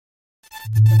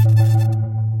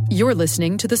You're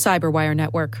listening to the Cyberwire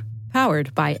Network,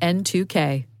 powered by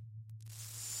N2K.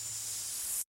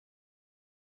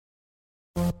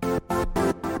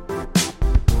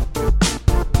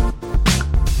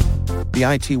 The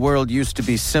IT world used to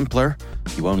be simpler.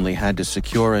 You only had to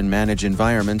secure and manage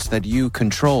environments that you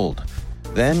controlled.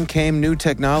 Then came new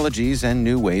technologies and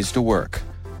new ways to work.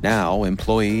 Now,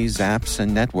 employees, apps,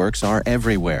 and networks are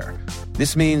everywhere.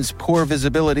 This means poor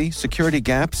visibility, security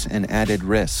gaps, and added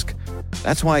risk.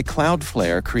 That's why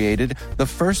Cloudflare created the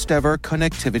first-ever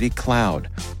connectivity cloud.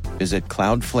 Visit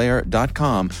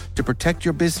cloudflare.com to protect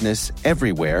your business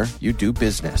everywhere you do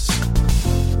business.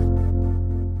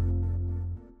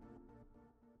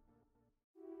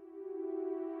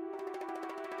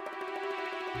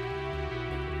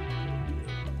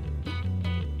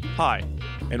 Hi,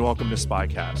 and welcome to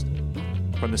Spycast.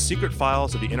 From the secret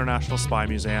files of the International Spy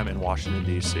Museum in Washington,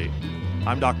 D.C.,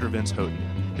 I'm Dr. Vince Houghton,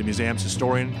 the museum's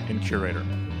historian and curator.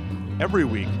 Every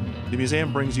week, the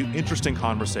museum brings you interesting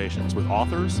conversations with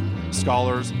authors,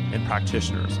 scholars, and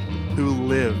practitioners who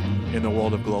live in the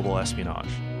world of global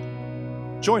espionage.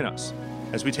 Join us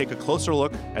as we take a closer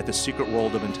look at the secret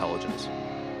world of intelligence.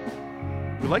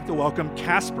 We'd like to welcome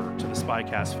Casper to the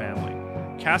Spycast family.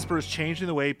 Casper is changing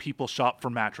the way people shop for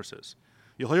mattresses.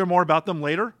 You'll hear more about them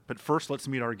later, but first let's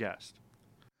meet our guest.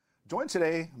 Joined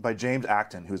today by James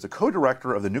Acton, who is the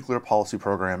co-director of the Nuclear Policy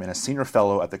Program and a senior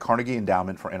fellow at the Carnegie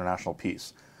Endowment for International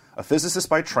Peace. A physicist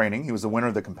by training, he was the winner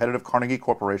of the competitive Carnegie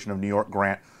Corporation of New York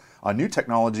grant on new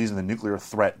technologies and the nuclear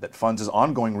threat that funds his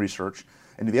ongoing research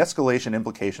into the escalation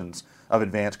implications of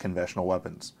advanced conventional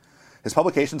weapons. His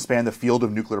publications span the field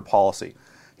of nuclear policy.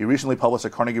 He recently published a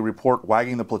Carnegie report,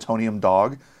 Wagging the Plutonium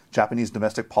Dog, Japanese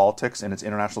Domestic Politics and its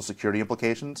International Security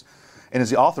Implications, and is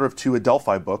the author of two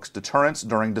Adelphi books, Deterrence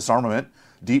During Disarmament,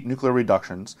 Deep Nuclear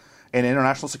Reductions, and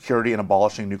International Security and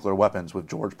Abolishing Nuclear Weapons with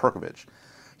George Perkovich.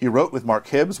 He wrote with Mark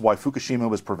Hibbs Why Fukushima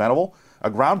Was Preventable, a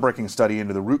groundbreaking study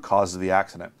into the root causes of the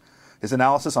accident. His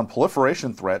analysis on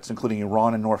proliferation threats, including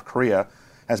Iran and North Korea,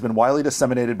 has been widely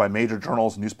disseminated by major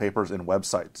journals, newspapers, and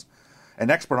websites. An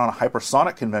expert on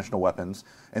hypersonic conventional weapons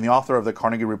and the author of the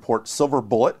Carnegie report Silver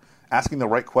Bullet, Asking the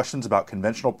Right Questions About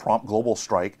Conventional Prompt Global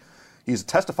Strike. He's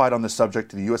testified on this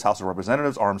subject to the U.S. House of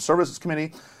Representatives Armed Services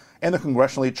Committee and the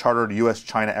congressionally chartered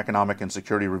U.S.-China Economic and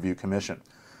Security Review Commission.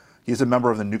 He's a member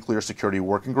of the Nuclear Security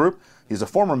Working Group. He's a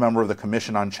former member of the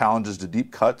Commission on Challenges to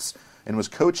Deep Cuts and was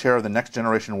co-chair of the Next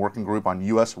Generation Working Group on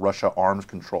U.S.-Russia Arms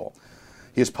Control.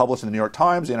 He has published in the New York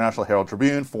Times, the International Herald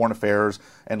Tribune, Foreign Affairs,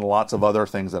 and lots of other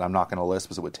things that I'm not going to list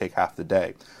because it would take half the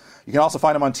day. You can also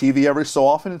find him on TV every so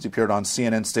often. He's appeared on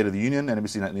CNN State of the Union,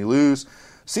 NBC Nightly News,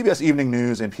 CBS Evening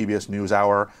News, and PBS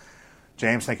NewsHour.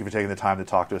 James, thank you for taking the time to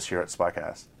talk to us here at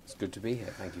Spycast. It's good to be here.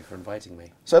 Thank you for inviting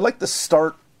me. So I'd like to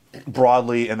start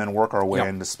broadly and then work our way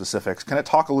into specifics. Can I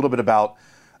talk a little bit about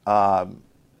how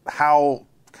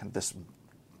kind of this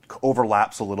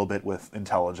overlaps a little bit with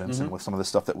intelligence and with some of the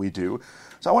stuff that we do.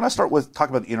 So I want to start with talk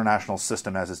about the international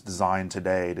system as it's designed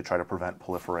today to try to prevent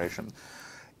proliferation.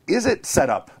 Is it set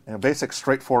up, a basic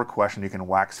straightforward question, you can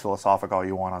wax philosophical all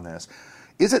you want on this,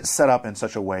 is it set up in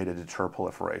such a way to deter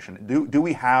proliferation? Do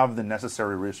we have the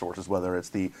necessary resources, whether it's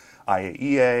the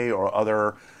IAEA or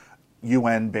other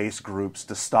UN-based groups,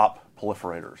 to stop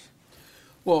proliferators?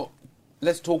 Well,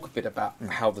 let's talk a bit about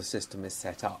how the system is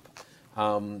set up.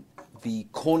 The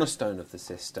cornerstone of the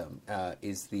system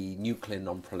is the Nuclear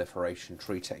Non-Proliferation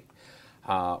Treaty,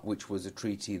 which was a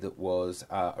treaty that was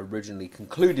originally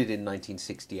concluded in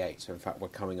 1968. So, in fact, we're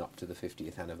coming up to the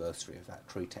 50th anniversary of that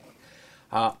treaty.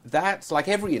 That's, like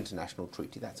every international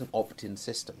treaty, that's an opt-in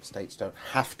system. States don't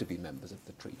have to be members of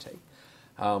the treaty.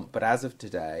 But as of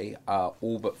today,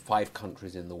 all but 5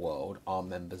 countries in the world are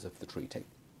members of the treaty.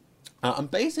 And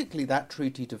basically, that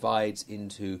treaty divides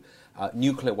into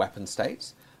nuclear weapon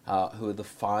states, who are the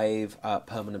 5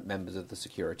 permanent members of the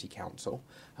Security Council,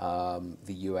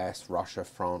 the US, Russia,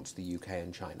 France, the UK,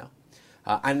 and China.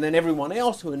 And then everyone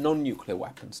else who are non-nuclear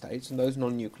weapon states, and those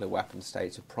non-nuclear weapon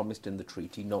states have promised in the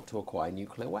treaty not to acquire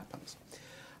nuclear weapons.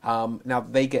 Now,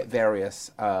 they get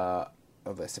various, they're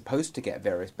supposed to get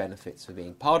various benefits for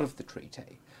being part of the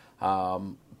treaty.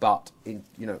 But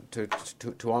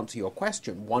to answer your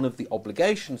question, one of the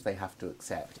obligations they have to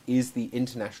accept is the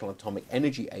International Atomic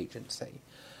Energy Agency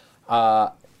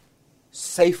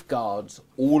safeguards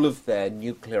all of their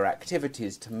nuclear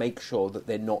activities to make sure that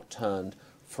they're not turned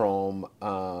from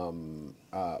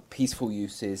peaceful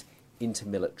uses into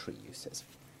military uses.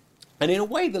 And in a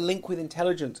way, the link with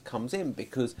intelligence comes in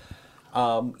because,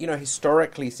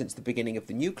 historically, since the beginning of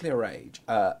the nuclear age,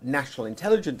 national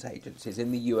intelligence agencies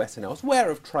in the US and elsewhere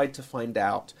have tried to find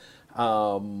out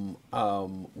what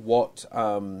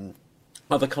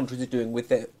other countries are doing with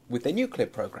their nuclear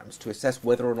programs to assess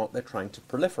whether or not they're trying to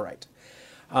proliferate.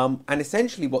 And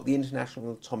essentially what the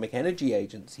International Atomic Energy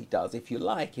Agency does, if you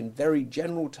like, in very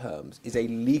general terms, is a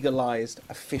legalized,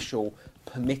 official,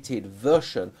 permitted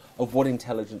version of what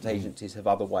intelligence agencies have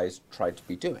otherwise tried to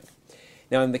be doing.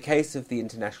 Now, in the case of the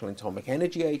International Atomic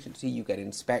Energy Agency, you get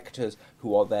inspectors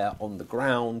who are there on the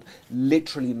ground,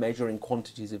 literally measuring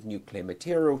quantities of nuclear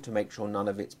material to make sure none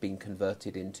of it's being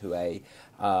converted into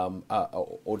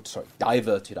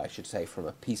diverted, I should say, from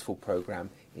a peaceful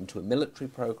program into a military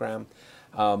program.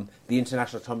 The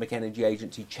International Atomic Energy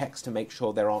Agency checks to make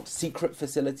sure there aren't secret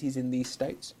facilities in these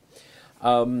states.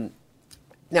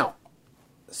 Now,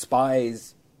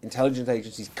 spies, intelligence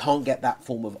agencies can't get that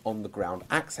form of on-the-ground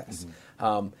access.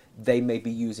 They may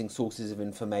be using sources of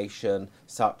information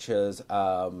such as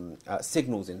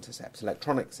signals intercepts,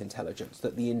 electronics intelligence,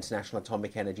 that the International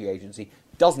Atomic Energy Agency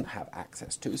doesn't have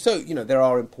access to. So, there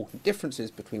are important differences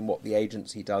between what the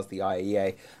agency does, the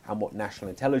IAEA, and what national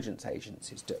intelligence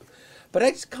agencies do. But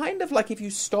it's kind of like if you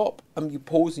stop and you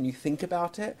pause and you think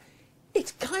about it,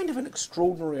 it's kind of an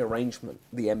extraordinary arrangement,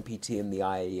 the NPT and the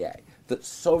IAEA, that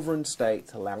sovereign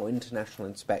states allow international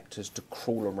inspectors to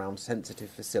crawl around sensitive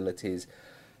facilities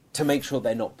to make sure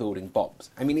they're not building bombs.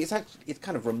 I mean, it's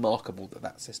kind of remarkable that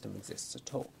that system exists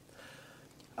at all.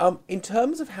 In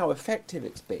terms of how effective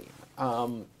it's been,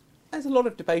 there's a lot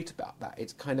of debate about that.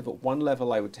 It's kind of, at one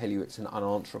level, I would tell you it's an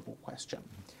unanswerable question.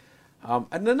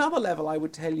 At another level, I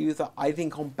would tell you that I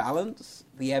think on balance,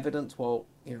 the evidence, while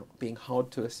being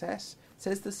hard to assess,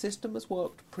 says the system has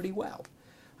worked pretty well.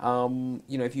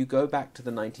 If you go back to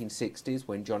the 1960s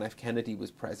when John F. Kennedy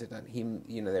was president,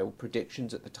 there were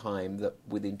predictions at the time that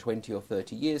within 20 or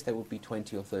 30 years there would be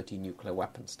 20 or 30 nuclear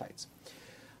weapon states.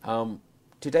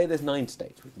 Today there's 9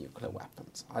 states with nuclear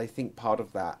weapons. I think part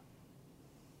of the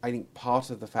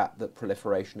fact that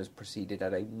proliferation has proceeded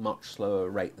at a much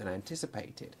slower rate than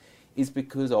anticipated is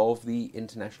because of the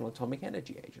International Atomic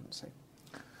Energy Agency.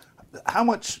 How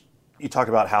much, you talked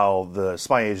about how the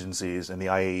spy agencies and the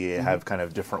IAEA have kind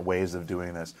of different ways of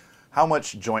doing this. How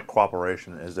much joint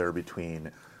cooperation is there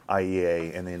between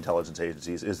IAEA and the intelligence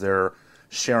agencies? Is there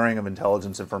sharing of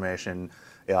intelligence information?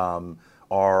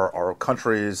 Are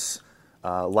countries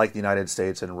like the United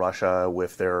States and Russia,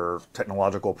 with their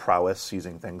technological prowess,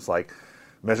 using things like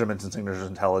measurements and signatures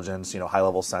intelligence,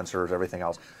 high-level sensors, everything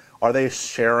else, are they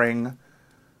sharing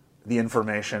the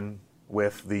information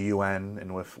with the UN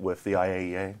and with the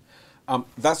IAEA?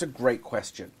 That's a great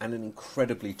question, and an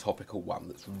incredibly topical one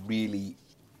that's really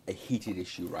a heated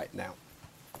issue right now.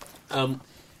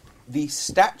 The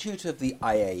statute of the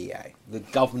IAEA, the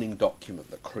governing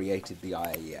document that created the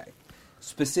IAEA,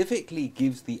 specifically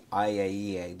gives the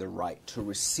IAEA the right to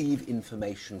receive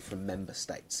information from member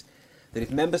states. That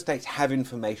if member states have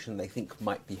information they think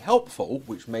might be helpful,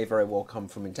 which may very well come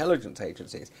from intelligence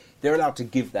agencies, they're allowed to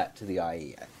give that to the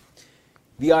IAEA.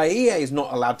 The IAEA is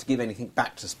not allowed to give anything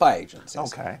back to spy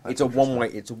agencies. Okay, it's a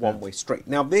one-way street.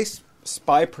 Now, this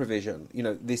spy provision,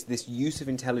 this use of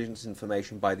intelligence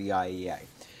information by the IAEA,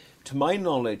 to my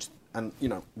knowledge, and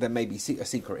there may be a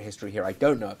secret history here I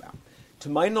don't know about. To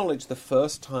my knowledge, the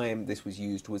first time this was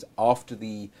used was after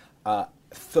the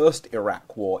first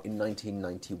Iraq War in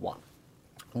 1991,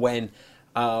 when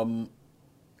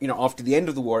after the end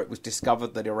of the war, it was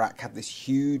discovered that Iraq had this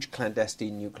huge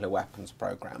clandestine nuclear weapons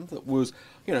program that was,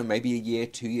 maybe a year,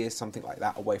 2 years, something like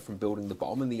that, away from building the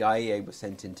bomb, and the IAEA was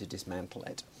sent in to dismantle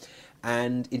it.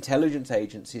 And intelligence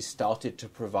agencies started to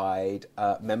provide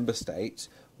member states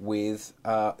with,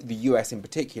 the US in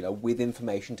particular, with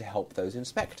information to help those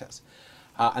inspectors.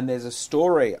 And there's a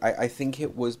story, I think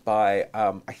it was by,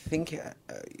 a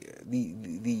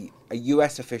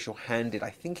US official handed, I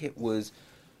think it was,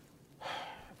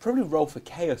 probably Rolf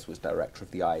Ekéus was director of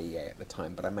the IAEA at the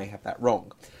time, but I may have that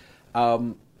wrong.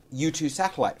 U-2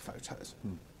 satellite photos,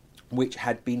 which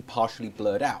had been partially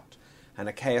blurred out. And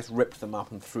Ekéus ripped them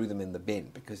up and threw them in the bin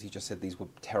because he just said these were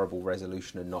terrible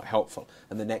resolution and not helpful.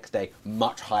 And the next day,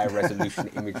 much higher resolution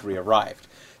imagery arrived.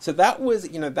 So that was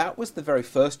the very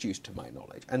first use, to my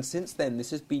knowledge. And since then, this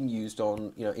has been used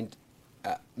on, in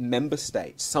member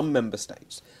states, some member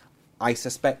states. I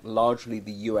suspect largely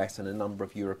the US and a number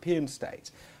of European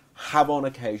states have on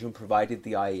occasion provided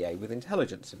the IAEA with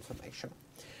intelligence information,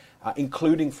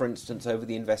 including, for instance, over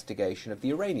the investigation of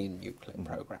the Iranian nuclear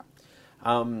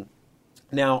program.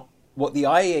 Now, what the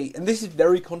IAEA, and this is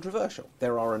very controversial,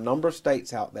 there are a number of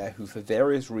states out there who, for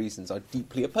various reasons, are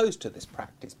deeply opposed to this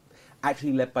practice,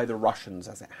 actually led by the Russians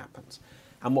as it happens.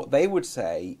 And what they would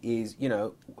say is,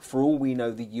 for all we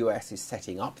know, the US is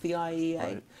setting up the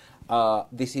IAEA. Right.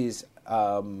 This is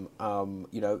how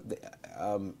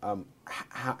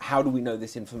do we know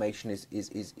this information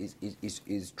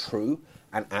is true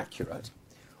and accurate?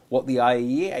 What the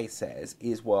IAEA says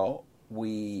is, well,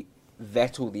 we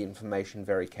vet all the information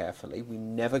very carefully. We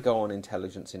never go on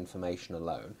intelligence information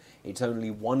alone. It's only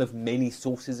one of many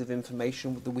sources of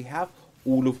information that we have,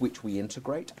 all of which we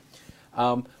integrate.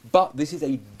 But this is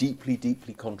a deeply,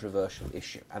 deeply controversial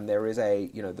issue, and there is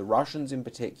the Russians in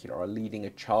particular are leading a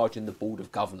charge in the Board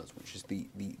of Governors, which is the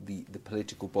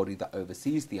political body that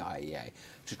oversees the IAEA,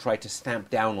 to try to stamp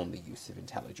down on the use of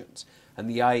intelligence. And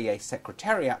the IAEA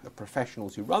Secretariat, the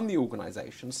professionals who run the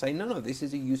organisation, say, no, this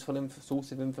is a useful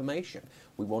source of information.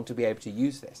 We want to be able to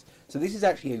use this. So this is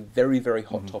actually a very, very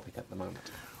hot topic at the moment.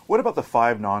 What about the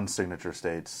 5 non-signature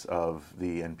states of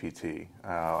the NPT?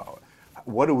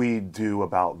 What do we do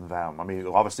about them? I mean,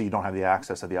 obviously you don't have the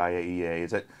access to the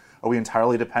IAEA. Are we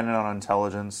entirely dependent on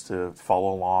intelligence to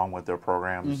follow along what their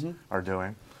programs are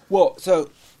doing? Well, so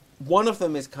one of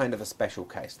them is kind of a special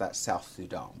case. That's South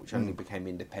Sudan, which only became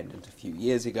independent a few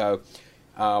years ago.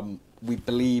 We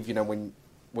believe, when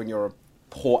you're a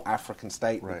poor African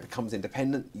state that becomes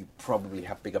independent, you probably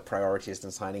have bigger priorities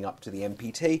than signing up to the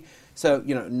NPT. So,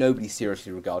 nobody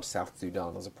seriously regards South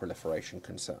Sudan as a proliferation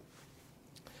concern.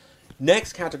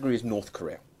 Next category is North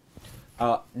Korea.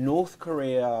 North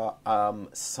Korea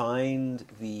signed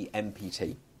the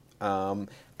NPT and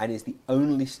is the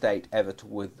only state ever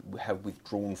to have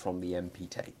withdrawn from the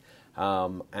NPT.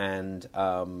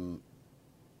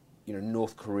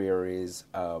 North Korea is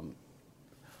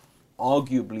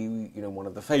arguably, one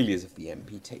of the failures of the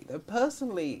NPT. Though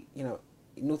personally,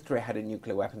 North Korea had a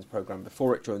nuclear weapons program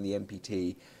before it joined the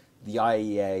NPT. The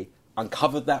IAEA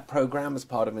uncovered that program as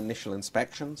part of initial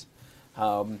inspections.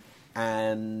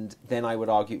 And then I would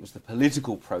argue it was the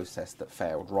political process that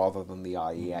failed rather than the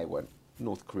IAEA when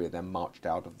North Korea then marched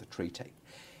out of the treaty.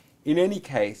 In any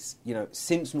case,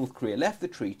 since North Korea left the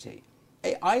treaty,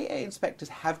 IAEA inspectors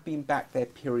have been back there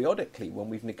periodically when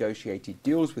we've negotiated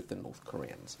deals with the North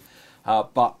Koreans,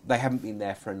 but they haven't been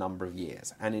there for a number of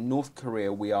years. And in North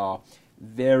Korea, we are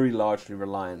very largely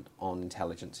reliant on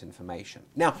intelligence information.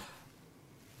 Now,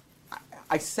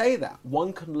 I say that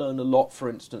one can learn a lot, for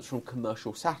instance, from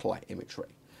commercial satellite imagery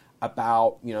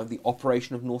about, the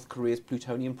operation of North Korea's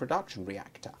plutonium production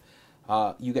reactor.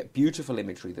 You get beautiful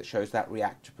imagery that shows that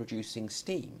reactor producing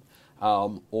steam,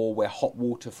 or where hot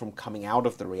water from coming out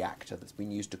of the reactor that's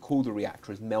been used to cool the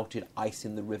reactor has melted ice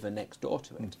in the river next door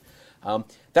to it.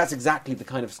 That's exactly the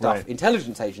kind of stuff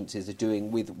intelligence agencies are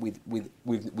doing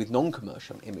with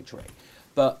non-commercial imagery.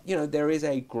 But, there is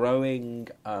a growing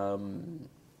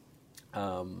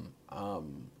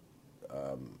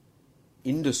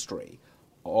industry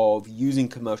of using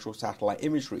commercial satellite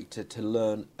imagery to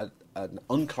learn at an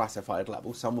unclassified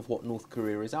level some of what North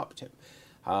Korea is up to.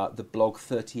 The blog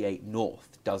 38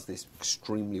 North does this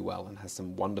extremely well and has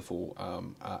some wonderful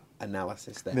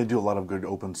analysis there. They do a lot of good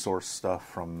open source stuff,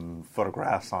 from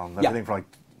photographs on everything from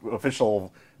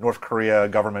official North Korea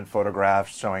government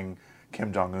photographs showing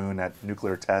Kim Jong-un at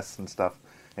nuclear tests and stuff,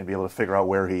 and be able to figure out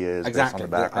where he is based on the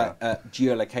background.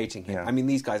 Geolocating him. Yeah. I mean,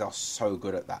 these guys are so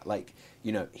good at that.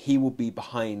 He will be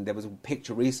behind... There was a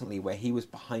picture recently where he was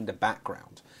behind a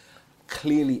background,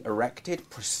 clearly erected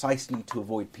precisely to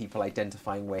avoid people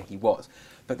identifying where he was.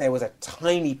 But there was a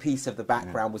tiny piece of the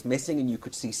background was missing, and you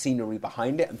could see scenery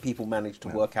behind it, and people managed to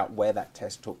work out where that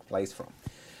test took place from.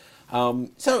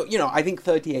 I think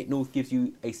 38 North gives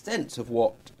you a sense of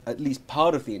what at least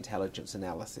part of the intelligence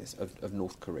analysis of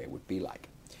North Korea would be like.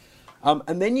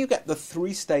 And then you get the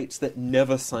 3 states that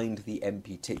never signed the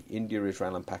NPT, India,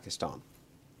 Israel, and Pakistan,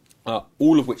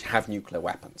 all of which have nuclear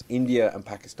weapons. India and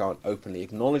Pakistan openly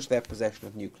acknowledge their possession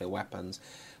of nuclear weapons.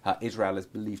 Israel is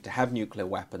believed to have nuclear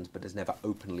weapons, but has never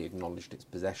openly acknowledged its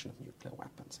possession of nuclear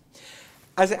weapons.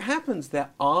 As it happens, there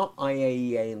are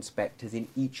IAEA inspectors in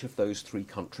each of those 3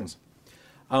 countries,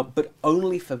 but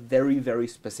only for very, very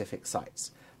specific sites.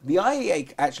 The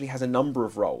IAEA actually has a number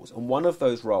of roles, and one of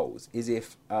those roles is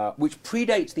which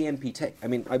predates the NPT. I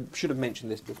mean, I should have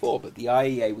mentioned this before, but the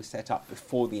IAEA was set up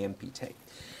before the NPT.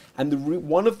 And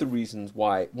one of the reasons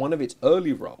why, one of its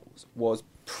early roles was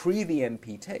pre the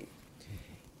NPT.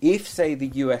 If, say, the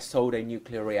US sold a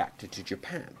nuclear reactor to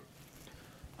Japan,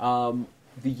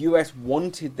 the US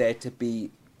wanted there to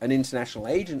be an international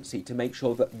agency to make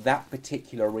sure that that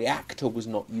particular reactor was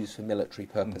not used for military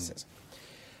purposes.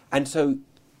 And so,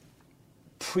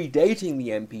 predating the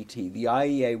NPT, the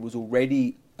IAEA was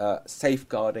already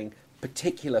safeguarding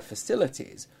particular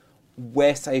facilities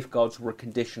where safeguards were a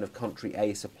condition of country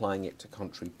A supplying it to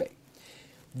country B.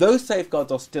 Those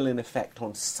safeguards are still in effect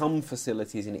on some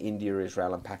facilities in India,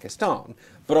 Israel, and Pakistan,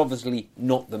 but obviously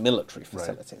not the military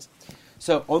facilities. Right.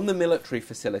 So on the military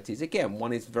facilities, again,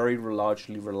 one is very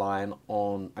largely reliant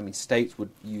on, states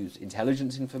would use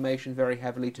intelligence information very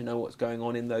heavily to know what's going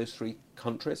on in those three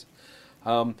countries.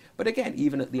 But again,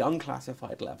 even at the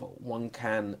unclassified level, one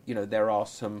can, there are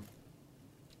some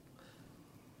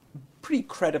pretty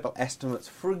credible estimates,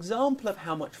 for example, of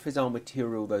how much fissile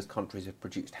material those countries have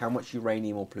produced, how much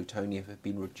uranium or plutonium have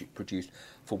been produced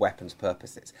for weapons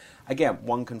purposes. Again,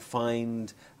 one can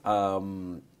find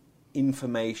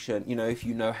information, if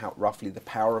you know how roughly the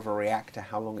power of a reactor,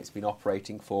 how long it's been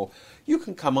operating for, you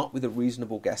can come up with a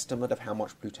reasonable guesstimate of how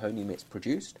much plutonium it's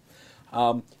produced.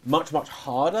 Much, much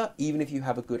harder, even if you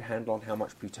have a good handle on how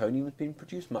much plutonium has been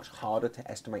produced, much harder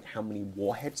to estimate how many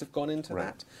warheads have gone into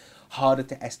that. Harder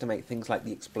to estimate things like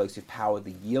the explosive power,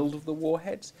 the yield of the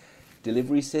warheads.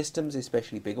 Delivery systems,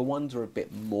 especially bigger ones, are a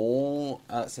bit more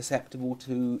susceptible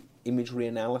to imagery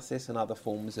analysis and other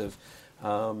forms of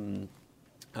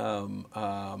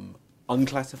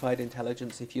unclassified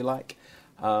intelligence, if you like.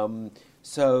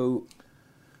 So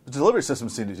the delivery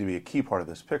systems seem to be a key part of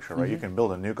this picture, right? Mm-hmm. You can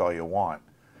build a nuke all you want,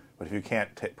 but if you can't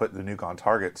put the nuke on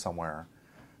target somewhere,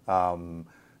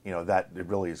 that it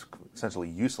really is essentially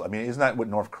useless. Isn't that what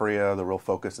North Korea, the real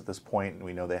focus at this point?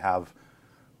 We know they have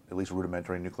at least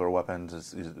rudimentary nuclear weapons.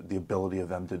 Is the ability of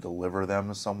them to deliver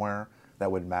them somewhere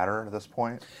that would matter at this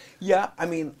point? Yeah,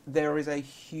 there is a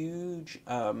huge...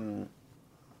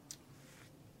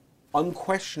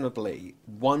 unquestionably,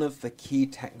 one of the key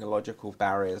technological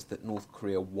barriers that North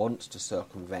Korea wants to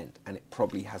circumvent, and it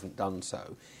probably hasn't done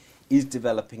so, is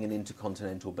developing an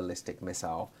intercontinental ballistic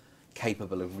missile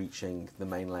capable of reaching the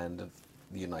mainland of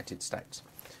the United States.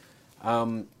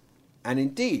 And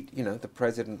indeed, the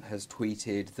president has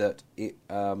tweeted that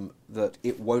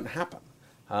it won't happen.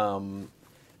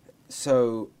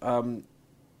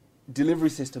 Delivery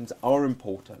systems are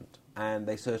important, and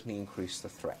they certainly increase the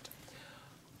threat.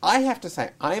 I have to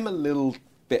say, I'm a little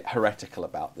bit heretical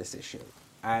about this issue,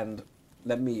 and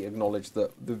let me acknowledge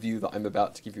that the view that I'm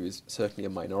about to give you is certainly a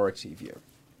minority view.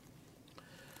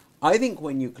 I think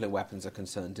when nuclear weapons are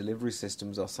concerned, delivery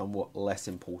systems are somewhat less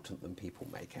important than people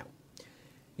make out.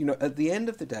 At the end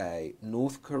of the day,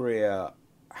 North Korea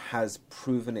has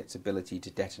proven its ability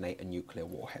to detonate a nuclear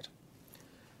warhead.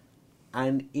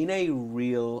 And in a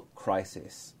real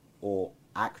crisis or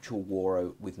actual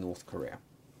war with North Korea,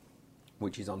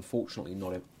 which is unfortunately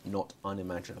not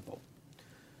unimaginable,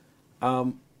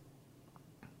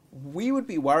 we would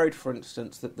be worried, for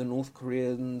instance, that the North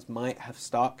Koreans might have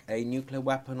stuck a nuclear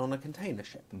weapon on a container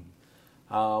ship.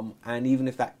 Mm-hmm. And even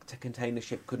if that container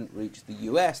ship couldn't reach the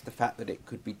US, the fact that it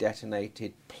could be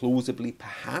detonated plausibly,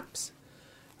 perhaps,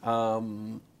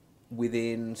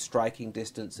 within striking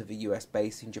distance of a US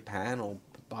base in Japan or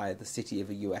by the city of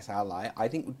a US ally, I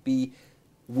think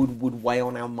would weigh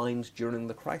on our minds during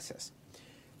the crisis.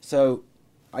 So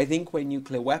I think when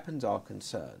nuclear weapons are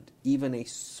concerned, even a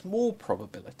small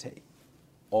probability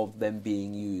of them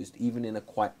being used, even in a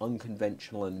quite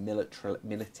unconventional and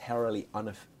militarily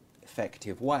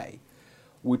ineffective way,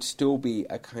 would still be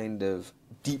a kind of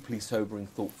deeply sobering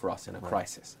thought for us in a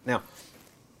crisis. Now,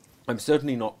 I'm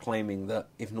certainly not claiming that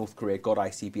if North Korea got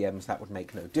ICBMs, that would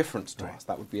make no difference to us.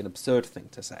 That would be an absurd thing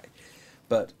to say.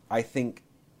 But I think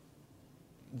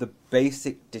the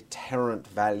basic deterrent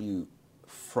value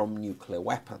from nuclear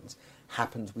weapons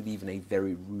happens with even a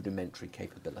very rudimentary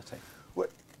capability.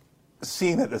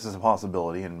 Seeing that this is a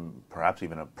possibility and perhaps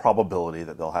even a probability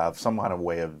that they'll have some kind of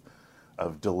way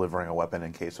of delivering a weapon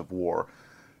in case of war,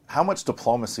 how much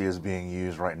diplomacy is being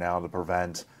used right now to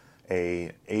prevent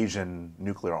an Asian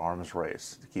nuclear arms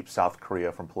race, to keep South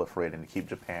Korea from proliferating, to keep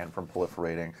Japan from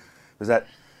proliferating?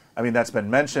 That's been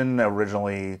mentioned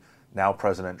originally. Now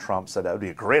President Trump said that would be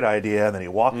a great idea, and then he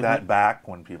walked that back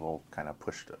when people kind of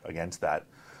pushed against that.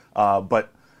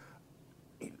 But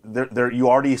you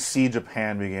already see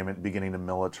Japan beginning to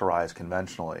militarize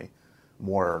conventionally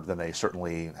more than they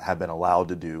certainly have been allowed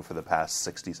to do for the past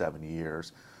 60, 70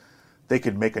 years. They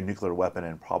could make a nuclear weapon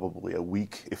in probably a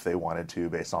week if they wanted to,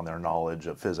 based on their knowledge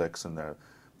of physics and the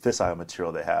fissile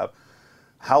material they have.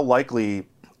 How likely,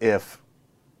 if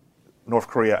North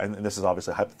Korea, and this is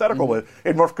obviously hypothetical, but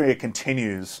if North Korea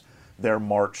continues their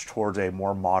march towards a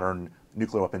more modern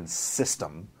nuclear weapon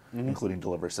system, including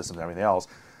delivery systems and everything else,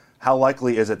 how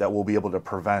likely is it that we'll be able to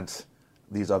prevent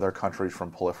these other countries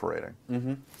from proliferating?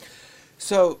 Mm-hmm.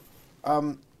 So,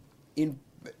 in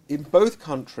both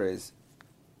countries,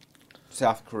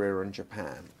 South Korea and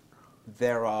Japan,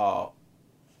 there are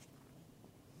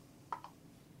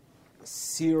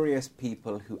serious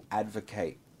people who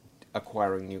advocate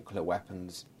acquiring nuclear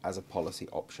weapons as a policy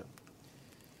option.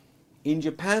 In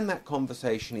Japan, that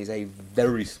conversation is a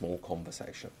very small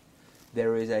conversation.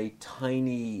 There is a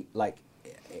tiny, it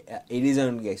is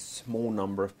only a small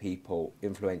number of people,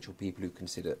 influential people, who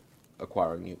consider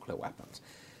acquiring nuclear weapons.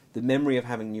 The memory of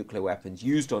having nuclear weapons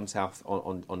used on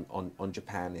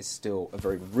Japan is still a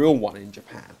very real one in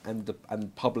Japan,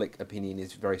 and public opinion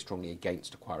is very strongly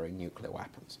against acquiring nuclear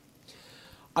weapons.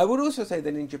 I would also say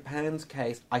that in Japan's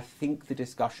case, I think the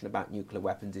discussion about nuclear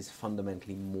weapons is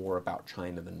fundamentally more about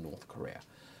China than North Korea.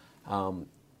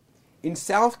 In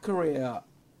South Korea,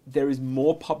 there is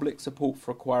more public support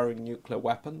for acquiring nuclear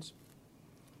weapons.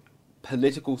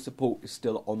 Political support is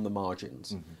still on the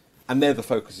margins. Mm-hmm. And there the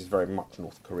focus is very much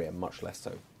North Korea, much less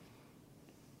so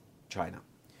China.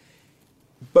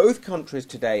 Both countries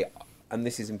today, and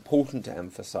this is important to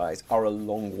emphasize, are a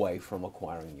long way from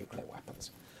acquiring nuclear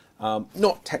weapons.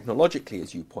 Not technologically,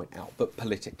 as you point out, but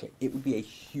politically. It would be a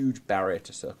huge barrier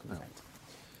to circumvent.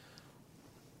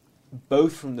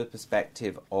 Both from the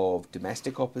perspective of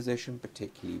domestic opposition,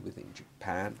 particularly within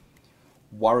Japan,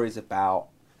 worries about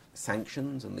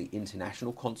sanctions and the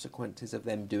international consequences of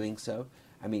them doing so.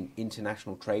 I mean,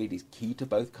 international trade is key to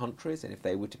both countries, and if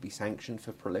they were to be sanctioned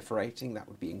for proliferating, that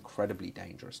would be incredibly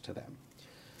dangerous to them.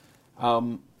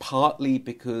 Partly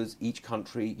because each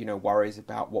country, worries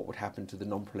about what would happen to the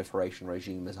non-proliferation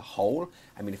regime as a whole.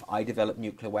 I mean, if I develop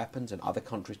nuclear weapons and other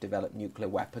countries develop nuclear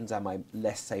weapons, am I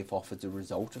less safe off as a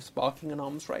result of sparking an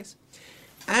arms race?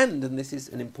 And this is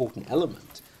an important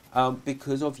element,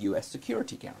 because of US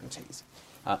security guarantees.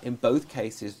 In both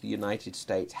cases, the United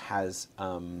States has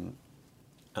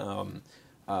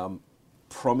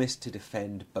promised to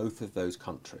defend both of those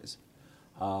countries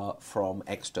from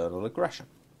external aggression.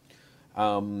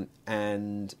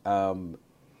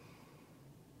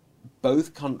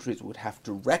 Both countries would have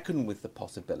to reckon with the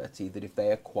possibility that if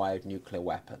they acquired nuclear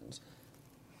weapons,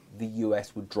 the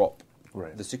US would drop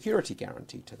the security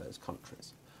guarantee to those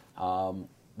countries,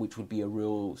 which would be a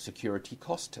real security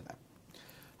cost to them.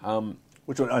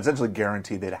 Which would essentially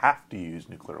guarantee they'd have to use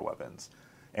nuclear weapons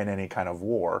in any kind of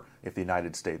war if the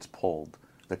United States pulled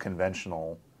the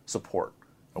conventional support.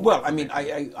 Well, I mean,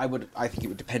 I think it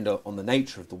would depend on the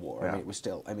nature of the war. Yeah. I mean, it was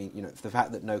still, the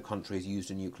fact that no country has used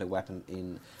a nuclear weapon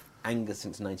in anger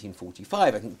since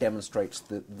 1945, I think demonstrates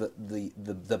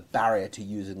the barrier to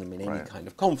using them in any kind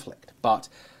of conflict. But,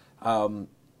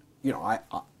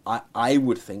 I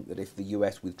would think that if the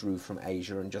US withdrew from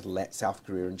Asia and just let South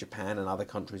Korea and Japan and other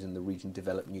countries in the region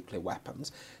develop nuclear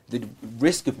weapons, the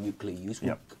risk of nuclear use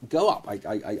would go up.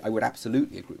 I would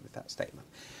absolutely agree with that statement.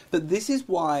 But this is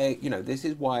why,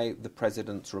 the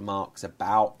president's remarks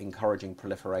about encouraging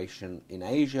proliferation in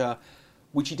Asia,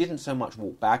 which he didn't so much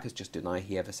walk back as just deny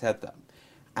he ever said them,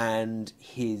 and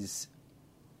his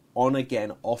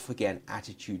on-again, off-again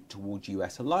attitude towards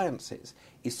US alliances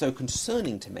is so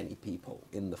concerning to many people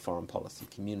in the foreign policy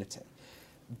community.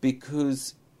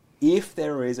 Because if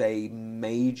there is a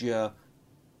major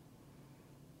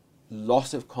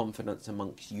loss of confidence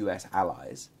amongst US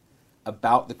allies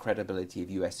about the credibility of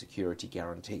US security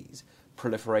guarantees,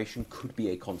 proliferation could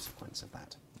be a consequence of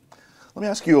that. Let me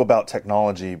ask you about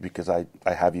technology, because I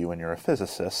have you and you're a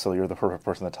physicist, so you're the perfect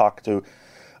person to talk to.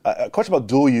 A question about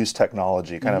dual-use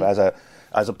technology, kind of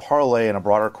as a parlay and a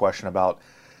broader question about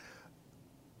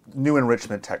new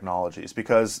enrichment technologies,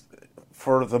 because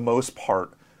for the most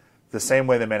part, the same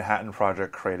way the Manhattan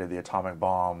Project created the atomic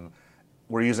bomb,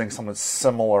 we're using some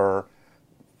similar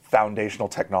foundational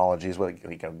technologies, like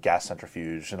gas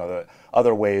centrifuge, the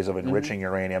other ways of enriching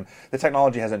uranium. The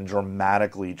technology hasn't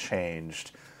dramatically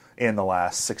changed in the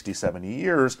last 60, 70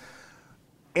 years,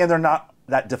 and they're not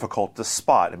that difficult to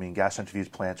spot. I mean, gas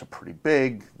centrifuge plants are pretty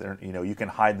big. They're, you can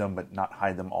hide them, but not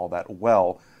hide them all that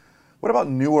well. What about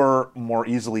newer, more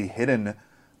easily hidden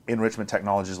enrichment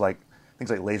technologies, like things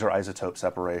like laser isotope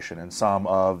separation and some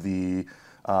of the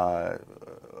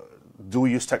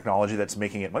dual-use technology that's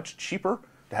making it much cheaper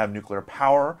to have nuclear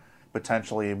power,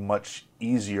 potentially much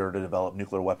easier to develop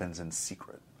nuclear weapons in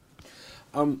secret?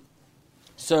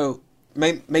 So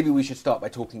maybe we should start by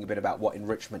talking a bit about what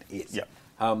enrichment is. Yeah.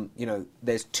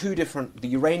 There's the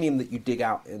uranium that you dig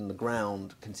out in the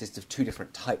ground consists of two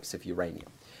different types of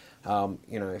uranium.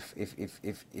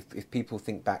 If people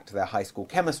think back to their high school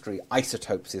chemistry,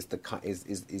 isotopes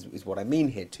is what I mean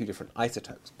here, two different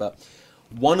isotopes. But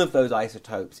one of those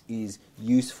isotopes is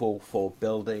useful for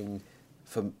building,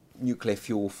 for nuclear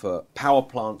fuel for power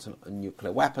plants and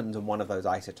nuclear weapons, and one of those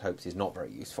isotopes is not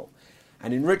very useful.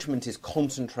 And enrichment is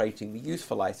concentrating the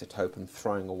useful isotope and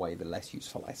throwing away the less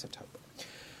useful isotope.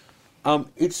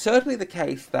 It's certainly the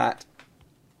case that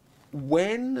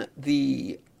when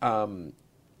the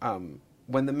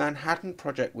when the Manhattan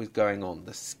Project was going on,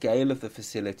 the scale of the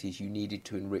facilities you needed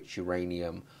to enrich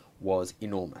uranium was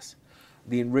enormous.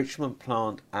 The enrichment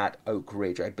plant at Oak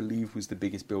Ridge, I believe, was the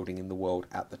biggest building in the world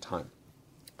at the time.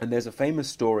 And there's a famous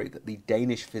story that the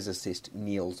Danish physicist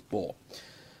Niels Bohr,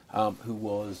 who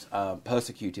was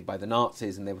persecuted by the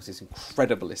Nazis, and there was this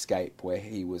incredible escape where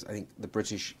he was, I think the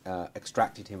British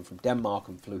extracted him from Denmark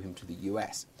and flew him to the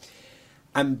US.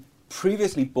 And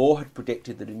previously Bohr had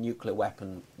predicted that a nuclear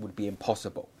weapon would be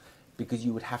impossible because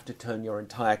you would have to turn your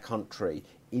entire country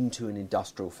into an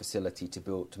industrial facility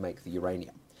to make the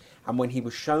uranium. And when he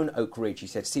was shown Oak Ridge, he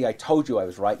said, "See, I told you I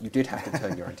was right. You did have to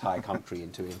turn your entire country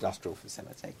into an industrial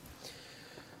facility."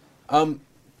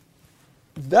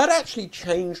 That actually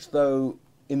changed, though,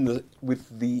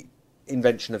 with the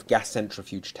invention of gas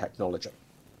centrifuge technology.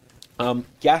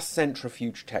 Gas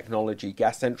centrifuge technology,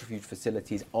 gas centrifuge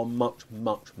facilities are much,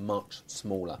 much, much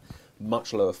smaller,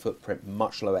 much lower footprint,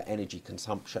 much lower energy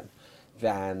consumption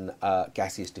than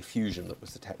gaseous diffusion that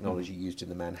was the technology used in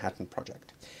the Manhattan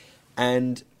Project.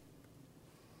 And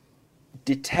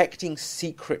detecting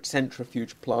secret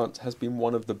centrifuge plants has been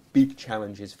one of the big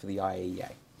challenges for the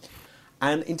IAEA.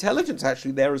 And intelligence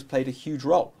actually there has played a huge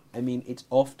role. I mean, it's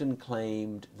often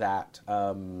claimed that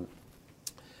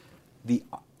the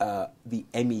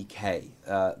MEK,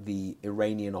 the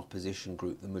Iranian opposition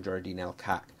group, the Mujahideen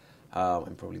al-Kaq,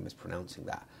 I'm probably mispronouncing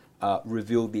that,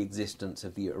 revealed the existence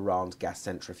of the Iran's gas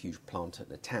centrifuge plant at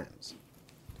Natanz.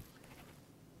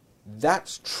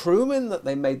 That's true in that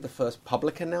they made the first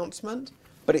public announcement,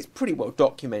 but it's pretty well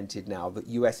documented now that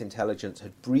US intelligence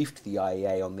had briefed the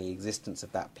IAEA on the existence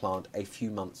of that plant a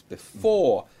few months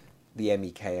before the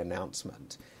MEK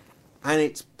announcement. And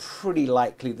it's pretty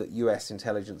likely that US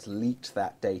intelligence leaked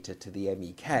that data to the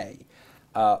MEK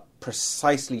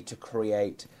precisely to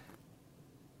create...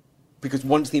 Because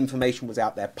once the information was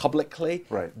out there publicly,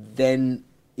 right, then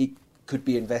it could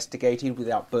be investigated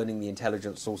without burning the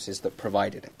intelligence sources that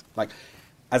provided it. Like,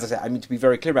 as I said, I mean, to be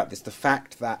very clear about this, the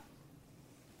fact that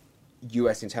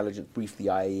US intelligence briefed the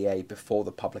IAEA before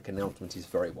the public announcement is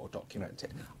very well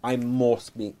documented. I'm more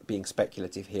being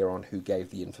speculative here on who gave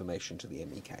the information to the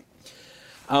MEK.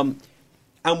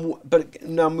 But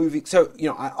now moving, so, you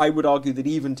know, I would argue that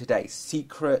even today,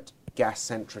 secret gas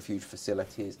centrifuge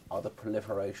facilities are the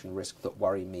proliferation risk that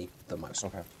worry me the most.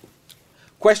 Okay.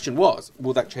 Question was,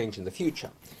 will that change in the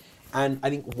future? And I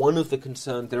think one of the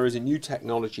concerns, there is a new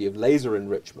technology of laser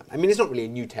enrichment. I mean, it's not really a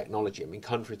new technology. I mean,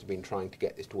 countries have been trying to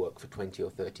get this to work for 20 or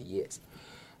 30 years.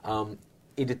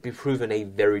 It had been proven a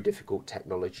very difficult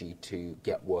technology to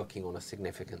get working on a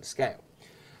significant scale.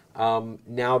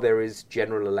 Now there is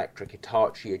General Electric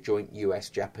Hitachi, a joint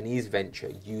US-Japanese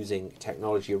venture using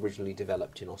technology originally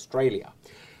developed in Australia.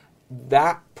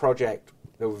 That project,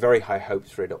 there were very high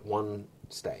hopes for it at one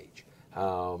stage.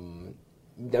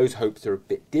 Those hopes are a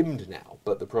bit dimmed now,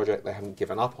 but the project, they haven't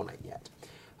given up on it yet.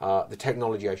 The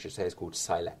technology, I should say, is called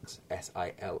SILEX,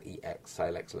 S-I-L-E-X,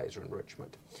 SILEX laser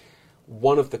enrichment.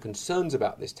 One of the concerns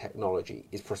about this technology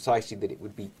is precisely that it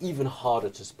would be even harder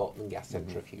to spot than gas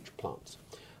centrifuge plants.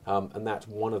 And that's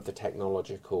one of the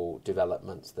technological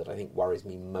developments that I think worries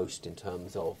me most in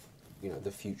terms of, you know,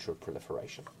 the future of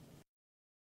proliferation.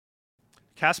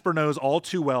 Casper knows all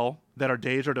too well that our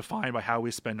days are defined by how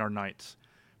we spend our nights.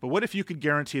 But what if you could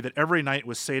guarantee that every night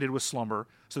was sated with slumber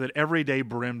so that every day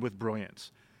brimmed with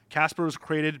brilliance? Casper was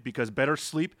created because better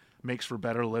sleep makes for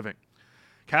better living.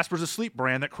 Casper is a sleep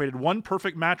brand that created one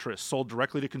perfect mattress sold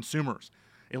directly to consumers,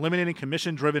 eliminating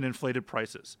commission-driven inflated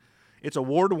prices. Its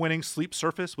award-winning sleep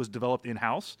surface was developed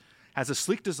in-house, has a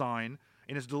sleek design,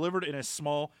 and is delivered in a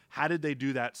small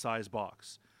how-did-they-do-that size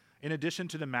box. In addition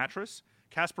to the mattress,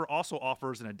 Casper also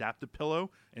offers an adaptive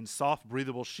pillow and soft,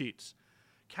 breathable sheets.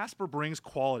 Casper brings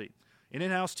quality. An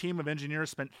in-house team of engineers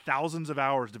spent thousands of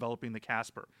hours developing the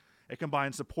Casper. It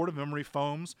combines supportive memory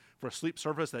foams for a sleep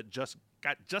surface that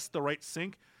got just the right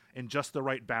sink and just the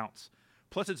right bounce.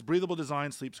 Plus, its breathable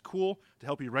design sleeps cool to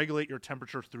help you regulate your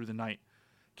temperature through the night.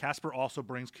 Casper also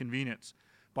brings convenience.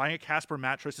 Buying a Casper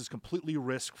mattress is completely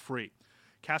risk-free.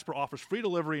 Casper offers free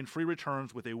delivery and free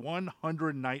returns with a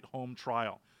 100-night home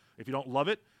trial. If you don't love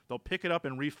it, they'll pick it up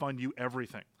and refund you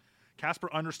everything.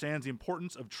 Casper understands the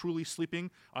importance of truly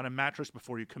sleeping on a mattress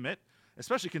before you commit,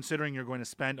 especially considering you're going to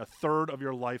spend a third of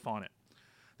your life on it.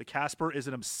 The Casper is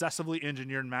an obsessively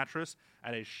engineered mattress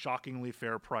at a shockingly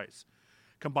fair price.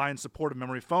 Combine supportive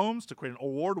memory foams to create an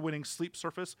award-winning sleep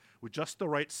surface with just the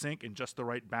right sink and just the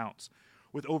right bounce.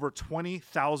 With over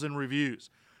 20,000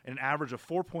 reviews and an average of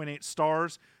 4.8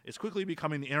 stars, it's quickly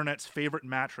becoming the internet's favorite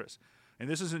mattress. And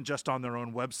this isn't just on their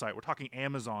own website. We're talking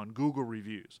Amazon, Google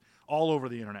reviews, all over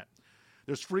the internet.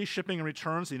 There's free shipping and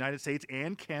returns to the United States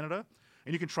and Canada,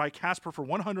 and you can try Casper for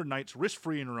 100 nights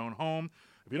risk-free in your own home.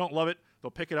 If you don't love it, they'll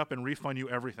pick it up and refund you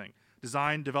everything.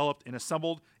 Designed, developed, and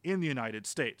assembled in the United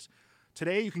States.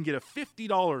 Today, you can get a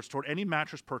 $50 toward any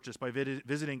mattress purchase by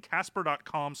visiting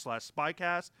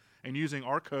Casper.com/Spycast and using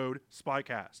our code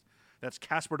SPYCAST. That's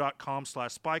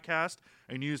Casper.com/Spycast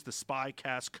and use the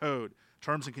SPYCAST code.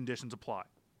 Terms and conditions apply.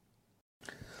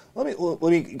 Let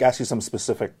me ask you some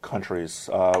specific countries.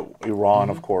 Iran,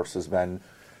 of course, has been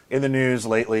in the news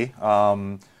lately,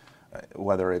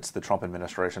 whether it's the Trump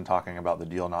administration talking about the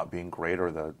deal not being great or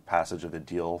the passage of the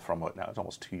deal from what now it's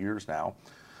almost 2 years now.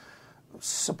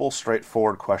 Simple,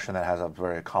 straightforward question that has a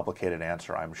very complicated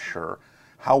answer, I'm sure.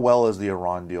 How well is the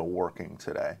Iran deal working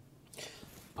today?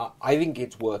 I think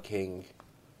it's working,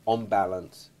 on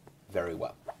balance, very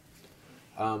well.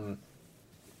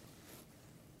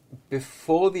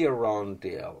 Before the Iran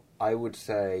deal, I would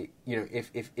say,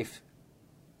 if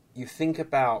you think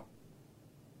about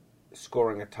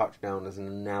scoring a touchdown as an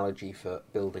analogy for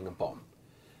building a bomb,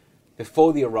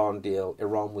 before the Iran deal,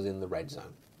 Iran was in the red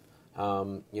zone.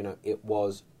 It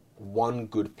was one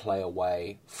good play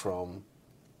away from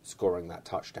scoring that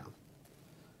touchdown.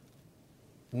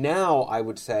 Now, I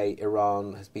would say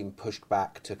Iran has been pushed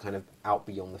back to kind of out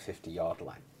beyond the 50-yard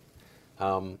line.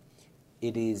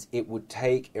 It would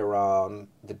take Iran,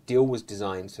 the deal was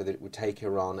designed so that it would take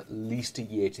Iran at least a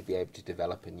year to be able to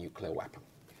develop a nuclear weapon.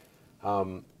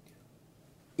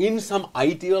 In some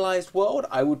idealized world,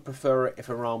 I would prefer it if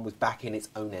Iran was back in its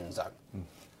own end zone.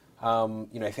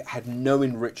 If it had no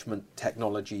enrichment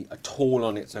technology at all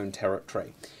on its own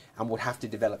territory and would have to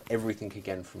develop everything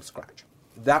again from scratch.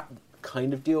 That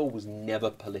kind of deal was never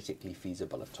politically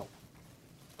feasible at all.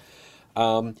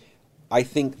 I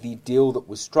think the deal that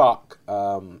was struck,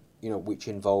 which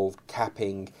involved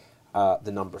capping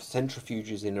the number of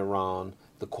centrifuges in Iran,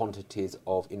 the quantities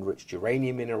of enriched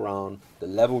uranium in Iran, the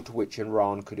level to which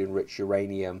Iran could enrich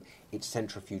uranium, its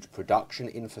centrifuge production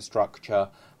infrastructure,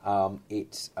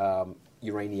 its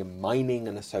uranium mining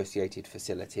and associated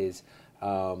facilities.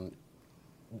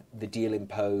 The deal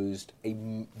imposed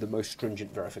the most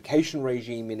stringent verification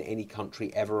regime in any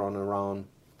country ever on Iran.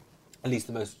 At least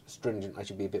the most stringent, I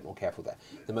should be a bit more careful there,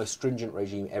 the most stringent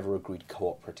regime ever agreed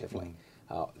cooperatively.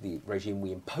 The regime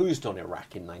we imposed on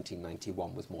Iraq in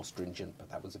 1991 was more stringent, but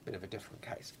that was a bit of a different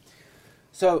case.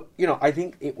 So, I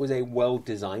think it was a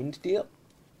well-designed deal,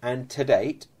 and to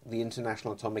date, the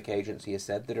International Atomic Agency has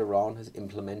said that Iran has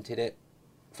implemented it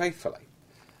faithfully.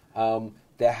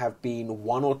 There have been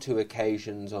one or two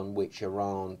occasions on which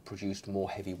Iran produced more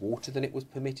heavy water than it was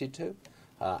permitted to,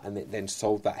 and it then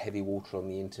sold that heavy water on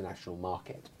the international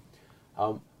market.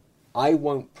 I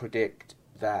won't predict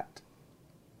that.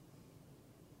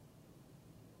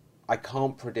 I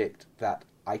can't predict that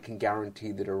I can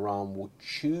guarantee that Iran will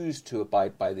choose to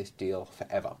abide by this deal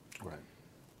forever. Right.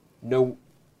 No,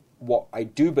 what I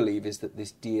do believe is that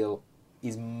this deal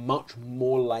is much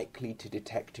more likely to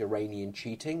detect Iranian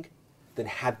cheating than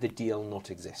had the deal not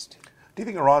existed. Do you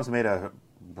think Iran's made a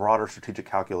broader strategic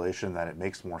calculation that it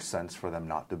makes more sense for them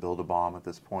not to build a bomb at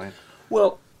this point?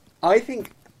 Well, I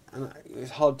think, and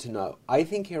it's hard to know, I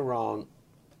think Iran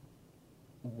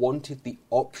wanted the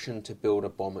option to build a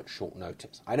bomb at short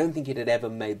notice. I don't think it had ever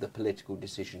made the political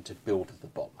decision to build the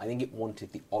bomb. I think it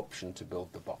wanted the option to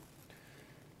build the bomb.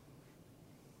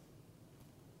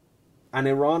 And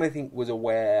Iran, I think, was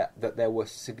aware that there were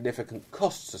significant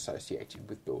costs associated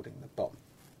with building the bomb,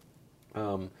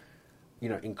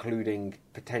 including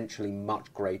potentially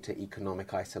much greater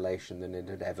economic isolation than it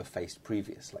had ever faced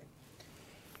previously.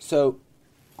 So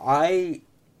I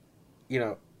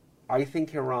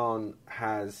think Iran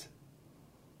has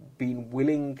been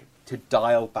willing to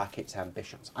dial back its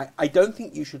ambitions. I don't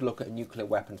think you should look at a nuclear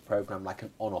weapons program like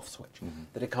an on-off switch,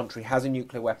 that a country has a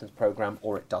nuclear weapons program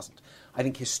or it doesn't. I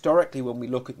think historically when we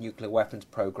look at nuclear weapons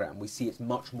program, we see it's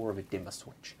much more of a dimmer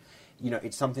switch.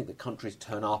 It's something that countries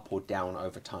turn up or down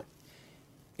over time.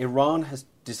 Iran has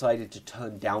decided to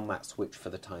turn down that switch for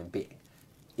the time being.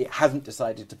 It hasn't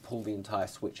decided to pull the entire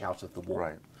switch out of the war.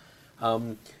 Right.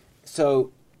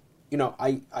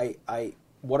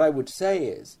 What I would say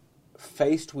is,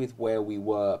 faced with where we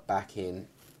were back in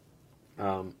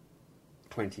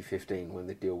 2015 when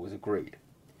the deal was agreed,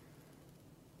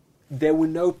 there were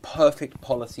no perfect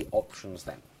policy options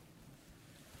then.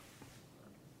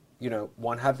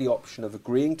 One had the option of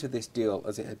agreeing to this deal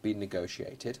as it had been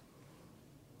negotiated,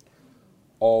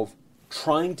 of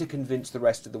trying to convince the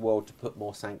rest of the world to put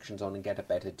more sanctions on and get a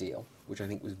better deal, which I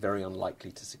think was very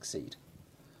unlikely to succeed,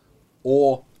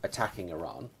 or attacking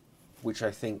Iran, which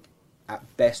I think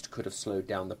at best could have slowed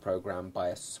down the program by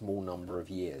a small number of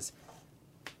years,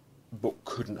 but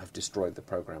couldn't have destroyed the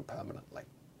program permanently.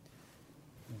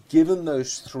 Given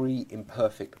those three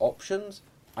imperfect options,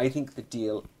 I think the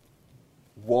deal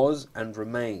was and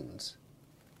remains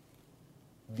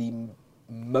the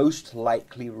most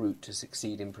likely route to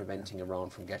succeed in preventing Iran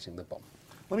from getting the bomb.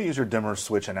 Let me use your dimmer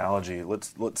switch analogy.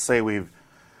 Let's say we've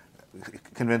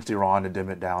convinced Iran to dim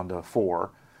it down to 4.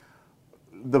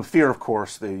 The fear, of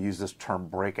course, they use this term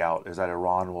breakout, is that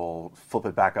Iran will flip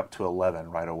it back up to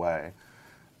 11 right away.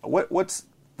 Is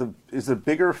the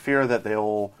bigger fear that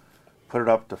they'll put it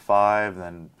up to 5,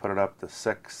 then put it up to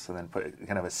 6, and then put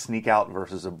kind of a sneak out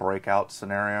versus a breakout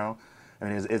scenario? I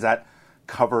mean, is that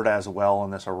covered as well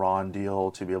in this Iran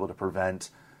deal to be able to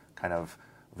prevent kind of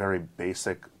very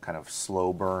basic kind of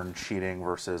slow burn cheating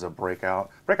versus a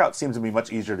breakout? Breakout seems to be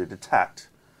much easier to detect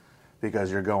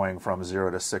because you're going from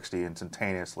 0 to 60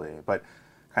 instantaneously, but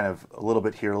kind of a little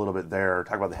bit here, a little bit there.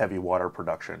 Talk about the heavy water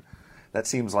production. That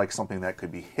seems like something that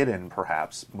could be hidden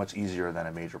perhaps much easier than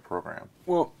a major program.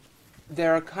 Well,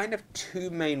 there are kind of two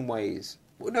main ways.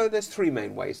 Well, no, there's three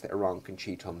main ways that Iran can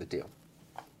cheat on the deal.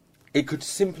 It could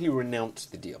simply renounce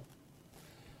the deal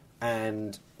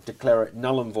and declare it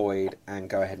null and void and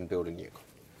go ahead and build a nuke.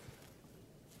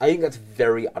 I think that's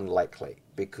very unlikely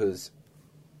because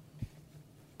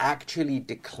actually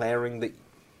declaring that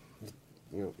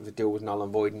the deal was null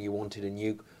and void and you wanted a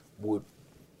nuke would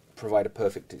provide a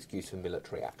perfect excuse for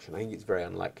military action. I think it's very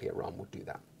unlikely Iran would do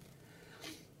that.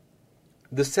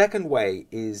 The second way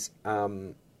is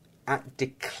at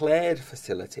declared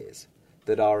facilities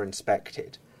that are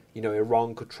inspected.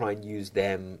 Iran could try and use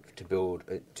them to build,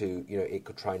 it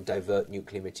could try and divert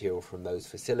nuclear material from those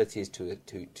facilities to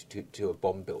a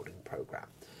bomb building program.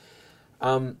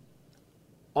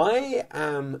 I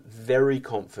am very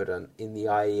confident in the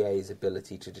IAEA's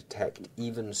ability to detect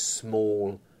even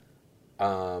small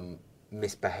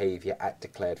misbehavior at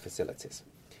declared facilities.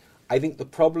 I think the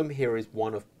problem here is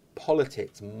one of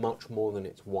politics much more than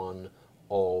it's one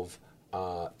of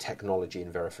technology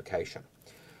and verification.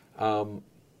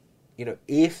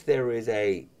 If there is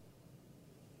a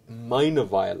minor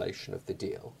violation of the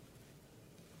deal,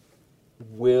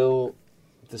 will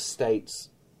the states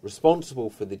responsible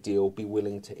for the deal be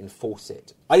willing to enforce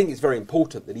it? I think it's very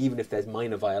important that even if there's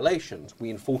minor violations,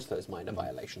 we enforce those minor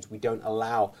violations. We don't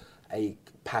allow a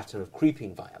pattern of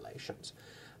creeping violations.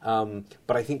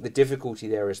 But I think the difficulty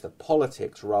there is the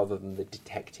politics rather than the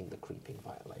detecting the creeping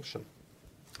violation.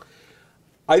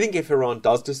 I think if Iran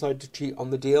does decide to cheat on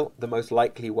the deal, the most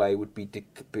likely way would be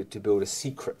to build a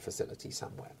secret facility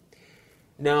somewhere.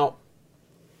 Now,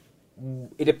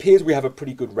 it appears we have a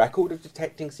pretty good record of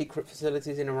detecting secret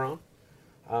facilities in Iran.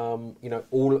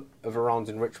 All of Iran's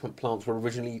enrichment plants were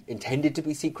originally intended to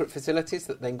be secret facilities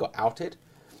that then got outed.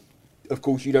 Of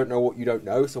course, you don't know what you don't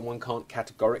know, so one can't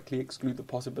categorically exclude the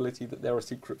possibility that there are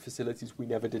secret facilities we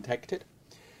never detected.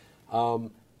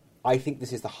 I think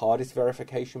this is the hardest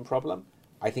verification problem.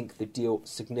 I think the deal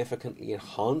significantly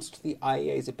enhanced the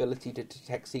IAEA's ability to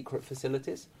detect secret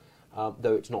facilities,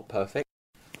 though it's not perfect.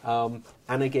 And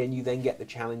again, you then get the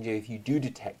challenge of if you do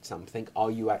detect something, are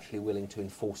you actually willing to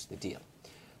enforce the deal?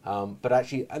 But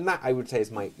actually, and that I would say is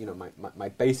my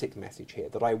basic message here,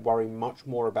 that I worry much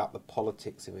more about the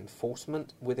politics of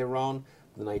enforcement with Iran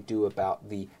than I do about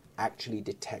the actually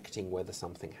detecting whether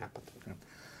something happened. Okay.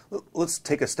 Let's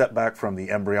take a step back from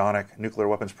the embryonic nuclear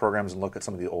weapons programs and look at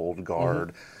some of the old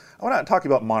guard. I want to talk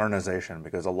about modernization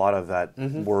because a lot of that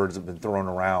words have been thrown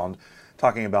around,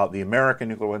 talking about the American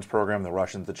nuclear weapons program, the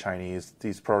Russians, the Chinese,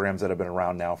 these programs that have been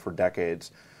around now for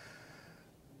decades.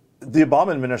 The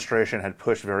Obama administration had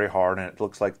pushed very hard, and it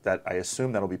looks like that, I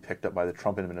assume that'll be picked up by the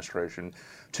Trump administration,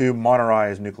 to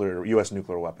modernize U.S.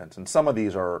 nuclear weapons. And some of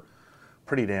these are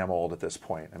pretty damn old at this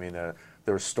point. I mean,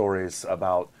 there's stories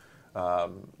about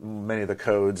many of the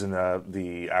codes and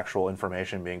the actual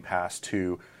information being passed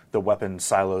to the weapon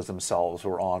silos themselves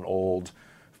were on old,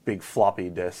 big floppy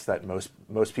disks that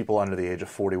most people under the age of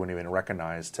 40 wouldn't even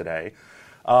recognize today.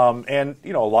 And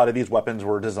a lot of these weapons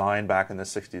were designed back in the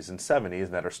 60s and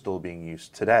 70s that are still being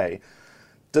used today.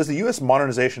 Does the U.S.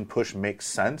 modernization push make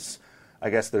sense? I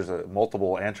guess there's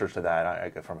multiple answers to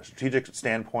that, from a strategic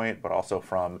standpoint, but also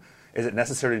from, is it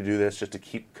necessary to do this just to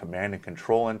keep command and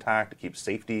control intact, to keep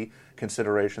safety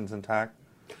considerations intact?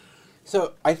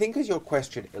 So I think as your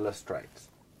question illustrates,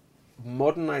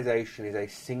 modernization is a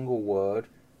single word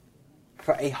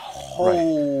for a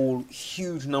whole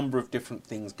huge number of different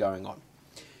things going on.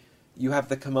 You have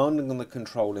the commanding and the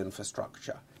control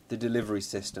infrastructure, the delivery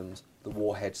systems, the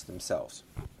warheads themselves.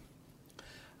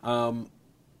 Command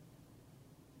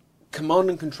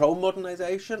and control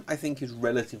modernization, I think, is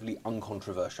relatively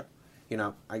uncontroversial.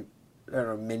 There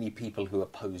are many people who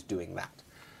oppose doing that.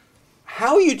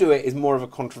 How you do it is more of a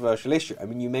controversial issue. I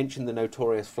mean, you mentioned the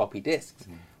notorious floppy disks.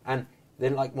 And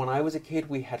then, like, when I was a kid,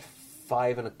 we had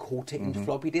 5 1/4 inch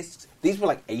floppy disks. These were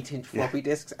like 8 inch floppy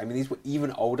disks. I mean, these were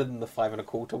even older than the 5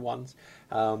 1/4 ones.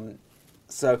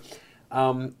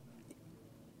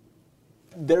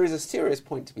 There is a serious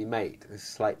point to be made. This is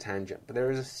a slight tangent, but there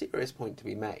is a serious point to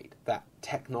be made that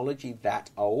technology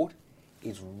that old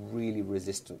is really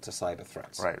resistant to cyber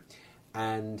threats. Right.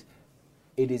 And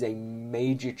it is a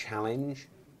major challenge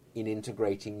in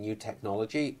integrating new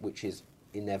technology, which is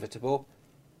inevitable,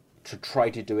 to try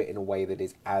to do it in a way that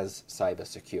is as cyber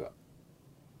secure.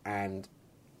 And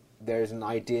there's an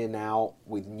idea now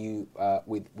with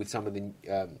with some of the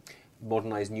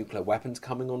modernized nuclear weapons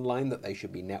coming online that they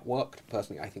should be networked.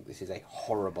 Personally, I think this is a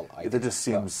horrible idea. That just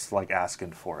seems like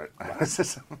asking for it.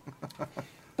 Right.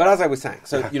 But as I was saying,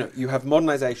 so you have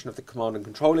modernization of the command and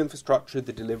control infrastructure,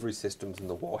 the delivery systems, and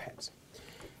the warheads.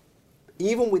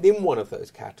 Even within one of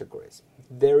those categories,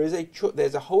 there's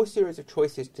a whole series of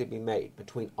choices to be made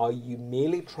between, are you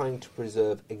merely trying to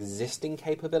preserve existing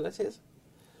capabilities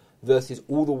versus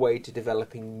all the way to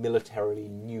developing militarily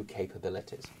new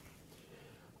capabilities.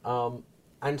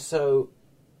 And so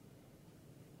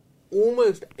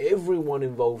almost everyone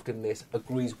involved in this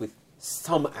agrees with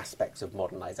some aspects of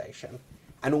modernization,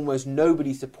 and almost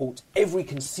nobody supports every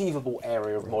conceivable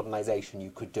area of modernization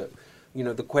you could do.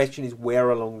 The question is,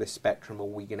 where along this spectrum are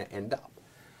we going to end up?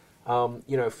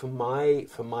 For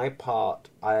my part,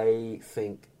 I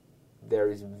think there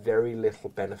is very little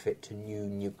benefit to new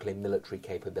nuclear military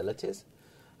capabilities.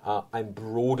 I'm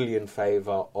broadly in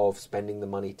favour of spending the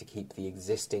money to keep the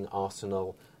existing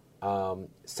arsenal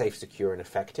safe, secure, and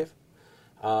effective.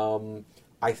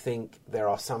 I think there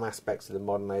are some aspects of the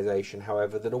modernisation,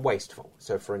 however, that are wasteful.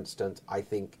 So, for instance, I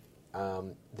think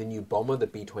the new bomber, the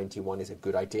B-21, is a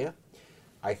good idea.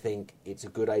 I think it's a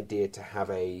good idea to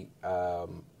have a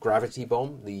gravity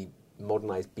bomb, the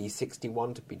modernised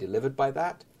B-61, to be delivered by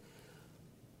that.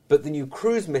 But the new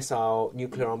cruise missile,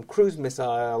 nuclear-armed cruise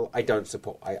missile, I don't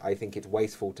support. I think it's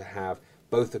wasteful to have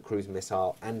both a cruise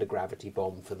missile and a gravity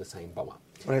bomb for the same bomber.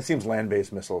 And it seems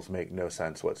land-based missiles make no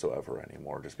sense whatsoever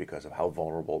anymore, just because of how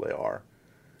vulnerable they are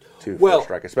to first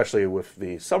strike, especially with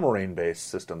the submarine-based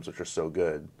systems, which are so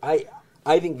good.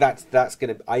 I think that's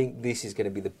going to. I think this is going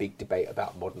to be the big debate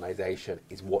about modernization: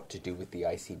 is what to do with the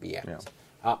ICBMs.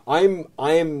 Yeah.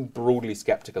 I am broadly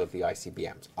skeptical of the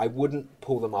ICBMs. I wouldn't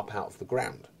pull them up out of the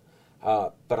ground,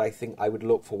 but I think I would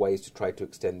look for ways to try to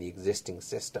extend the existing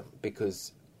system,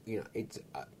 because it's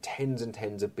tens and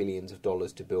tens of billions of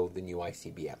dollars to build the new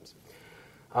ICBMs.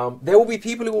 There will be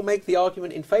people who will make the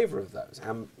argument in favor of those.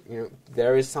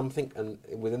 There is something, and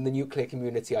within the nuclear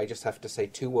community, I just have to say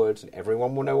 2 words, and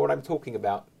everyone will know what I'm talking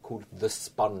about, called the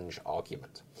sponge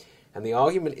argument. And the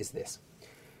argument is this.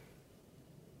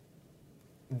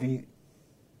 The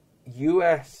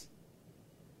US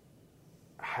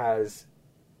has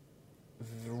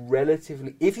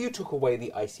relatively, if you took away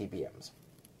the ICBMs,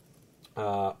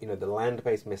 the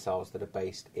land-based missiles that are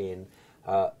based in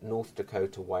North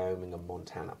Dakota, Wyoming, and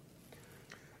Montana,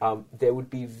 there would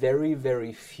be very,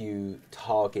 very few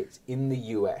targets in the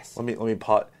U.S. Let me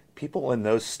pause. People in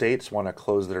those states want to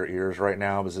close their ears right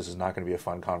now, because this is not going to be a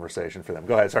fun conversation for them.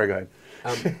 Go ahead. Sorry, go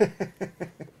ahead.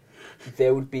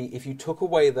 There would be, if you took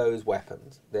away those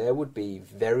weapons, there would be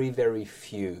very, very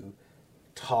few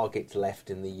targets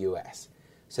left in the U.S.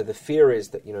 So the fear is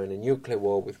that, in a nuclear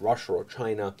war with Russia or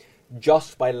China,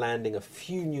 just by landing a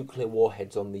few nuclear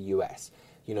warheads on the US,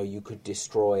 you could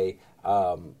destroy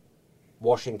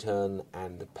Washington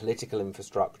and the political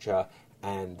infrastructure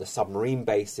and the submarine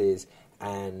bases,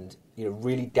 and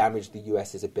really damage the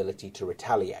US's ability to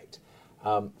retaliate.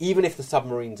 Even if the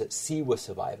submarines at sea were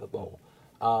survivable,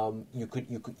 you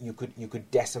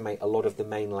could decimate a lot of the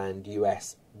mainland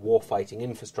US warfighting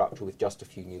infrastructure with just a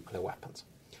few nuclear weapons.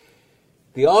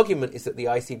 The argument is that the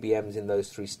ICBMs in those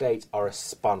 3 states are a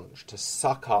sponge to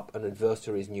suck up an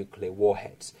adversary's nuclear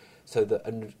warheads, so that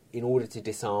in order to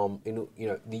disarm, an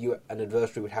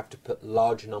adversary would have to put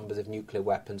large numbers of nuclear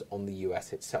weapons on the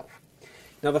US itself.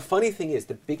 Now, the funny thing is,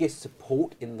 the biggest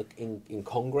support in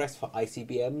Congress for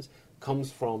ICBMs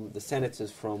comes from the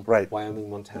senators from Wyoming,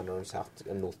 Montana,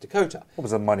 and North Dakota. What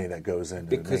was the money that goes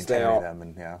into maintaining them?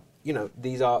 And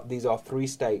these are 3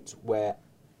 states where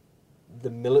the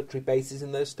military bases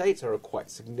in those states are a quite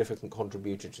significant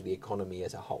contributor to the economy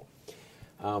as a whole.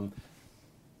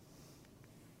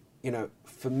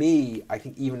 For me, I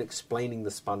think even explaining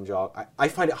the sponge argument, I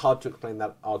find it hard to explain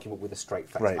that argument with a straight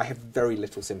face. Right. I have very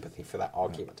little sympathy for that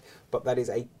argument. But that is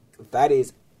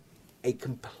a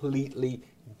completely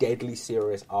deadly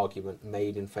serious argument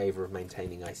made in favor of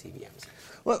maintaining ICBMs.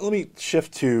 Let me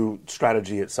shift to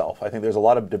strategy itself. I think there's a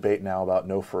lot of debate now about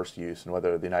no first use and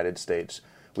whether the United States,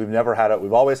 we've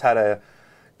always had a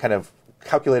kind of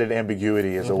calculated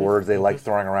ambiguity as a word they like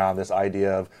throwing around, this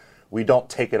idea of we don't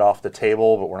take it off the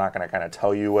table, but we're not going to kind of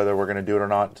tell you whether we're going to do it or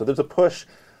not. So there's a push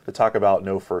to talk about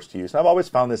no first use. And I've always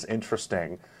found this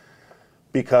interesting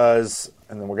because,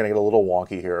 and then we're going to get a little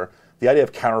wonky here, the idea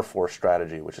of counterforce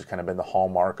strategy, which has kind of been the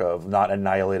hallmark of not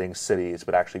annihilating cities,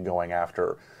 but actually going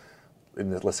after,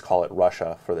 let's call it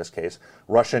Russia for this case,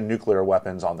 Russian nuclear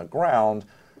weapons on the ground,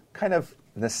 kind of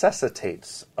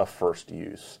necessitates a first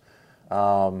use.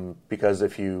 Because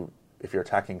if you're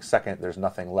attacking second, there's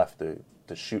nothing left to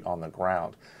shoot on the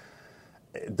ground.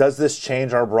 Does this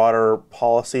change our broader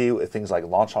policy with things like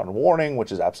launch on warning,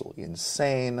 which is absolutely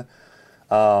insane?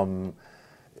 Are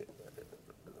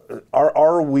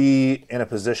we in a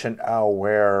position now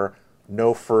where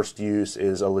no first use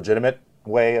is a legitimate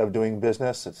way of doing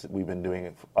business? We've been doing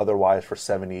it otherwise for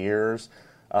 70 years.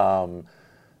 Or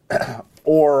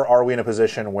are we in a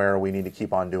position where we need to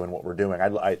keep on doing what we're doing?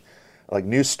 Like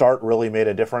New START really made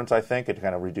a difference, I think, in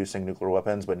kind of reducing nuclear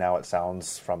weapons, but now it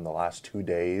sounds from the last 2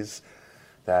 days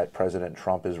that President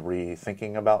Trump is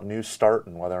rethinking about New START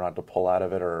and whether or not to pull out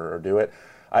of it or do it.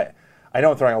 I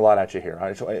know I'm throwing a lot at you here.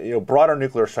 Broader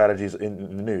nuclear strategies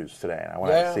in the news today, and I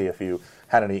want to see if you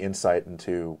had any insight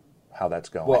into how that's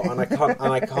going. Well, and I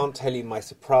can't tell you my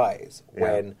surprise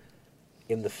when,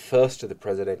 in the first of the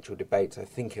presidential debates, I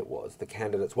think it was, the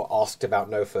candidates were asked about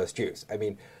no first use. I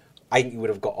mean, I think you would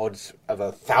have got odds of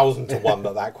 1,000 to 1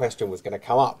 that question was going to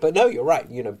come up. But no, you're right.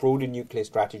 Broader nuclear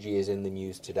strategy is in the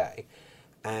news today.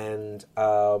 And,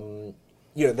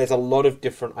 there's a lot of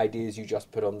different ideas you just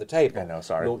put on the table. I know,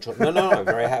 sorry. No, I'm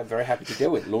very happy to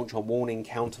deal with. Launch on warning,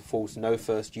 counterforce, no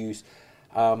first use.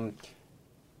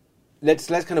 Let's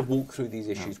kind of walk through these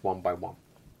issues one by one.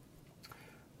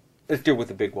 Let's deal with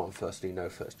the big one firstly, no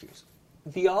first use.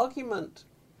 The argument...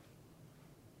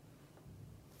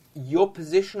 Your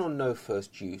position on no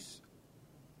first use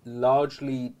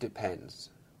largely depends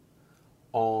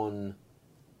on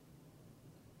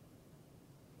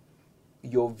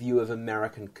your view of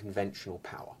American conventional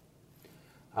power.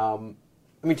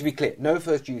 To be clear, no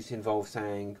first use involves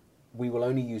saying we will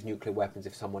only use nuclear weapons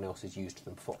if someone else has used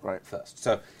them first.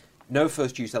 So no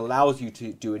first use allows you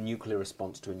to do a nuclear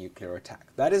response to a nuclear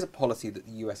attack. That is a policy that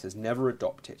the US has never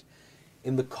adopted.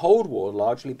 In the Cold War,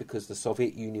 largely because the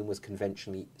Soviet Union was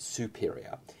conventionally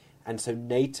superior, and so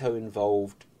NATO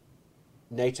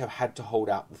had to hold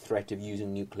out the threat of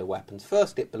using nuclear weapons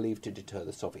first, it believed, to deter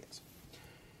the Soviets.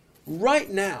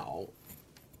 Right now,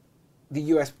 the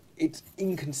US, it's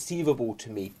inconceivable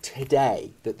to me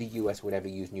today that the US would ever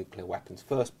use nuclear weapons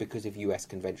first because of US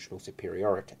conventional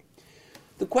superiority.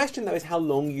 The question, though, is how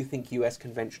long you think US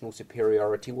conventional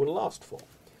superiority will last for.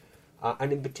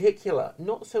 And in particular,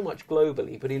 not so much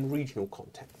globally, but in regional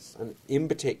contexts, and in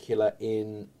particular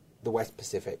in the West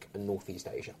Pacific and Northeast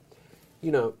Asia.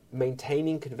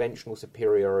 Maintaining conventional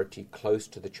superiority close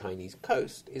to the Chinese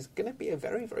coast is going to be a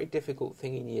very, very difficult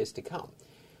thing in years to come.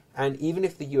 And even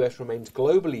if the US remains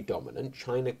globally dominant,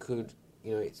 China could,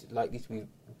 it's likely to be,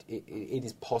 it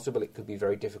is possible it could be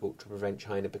very difficult to prevent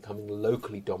China becoming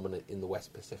locally dominant in the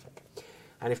West Pacific.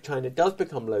 And if China does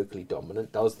become locally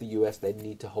dominant, does the US then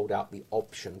need to hold out the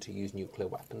option to use nuclear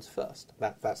weapons first?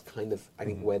 That's kind of, I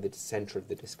think, where the center of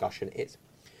the discussion is.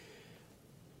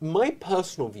 My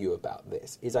personal view about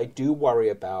this is I do worry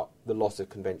about the loss of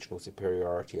conventional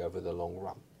superiority over the long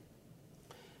run.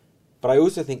 But I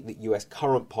also think that US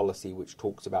current policy, which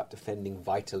talks about defending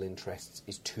vital interests,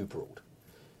 is too broad.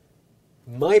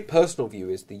 My personal view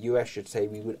is the US should say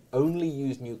we would only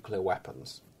use nuclear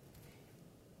weapons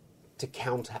to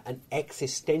counter an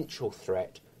existential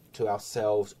threat to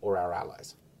ourselves or our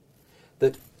allies.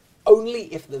 That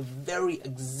only if the very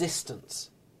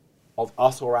existence of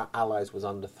us or our allies was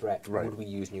under threat would we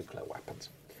use nuclear weapons.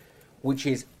 Which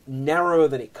is narrower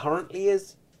than it currently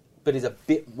is, but is a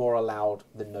bit more allowed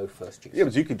than no first use. Yeah,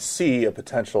 but you could see a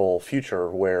potential future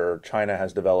where China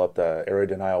has developed an area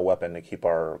denial weapon to keep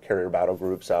our carrier battle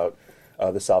groups out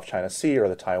of the South China Sea or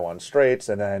the Taiwan Straits,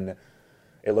 and then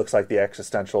it looks like the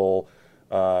existential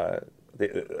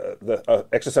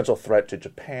existential threat to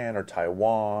Japan or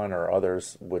Taiwan or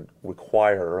others would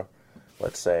require,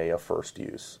 let's say, a first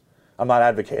use. I'm not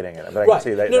advocating it, but I can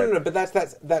see that. No. But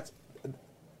that's.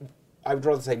 I would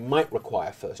rather say might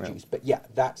require first use, but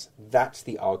that's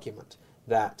the argument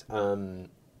that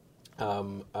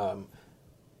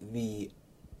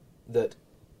that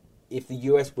if the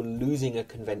US were losing a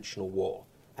conventional war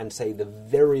and say the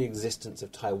very existence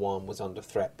of Taiwan was under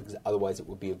threat because otherwise it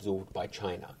would be absorbed by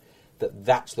China,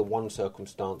 that's the one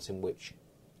circumstance in which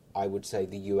I would say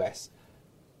the US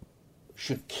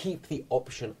should keep the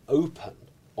option open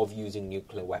of using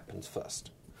nuclear weapons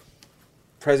first.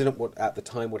 President at the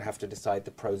time would have to decide the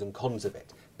pros and cons of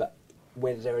it, but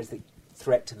when there is the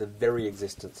threat to the very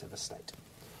existence of a state.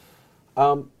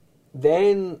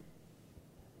 Then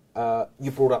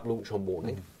you brought up launch on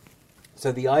warning.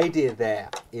 So the idea there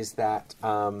is that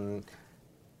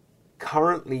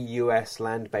currently US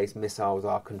land-based missiles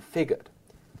are configured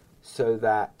so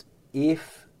that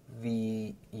if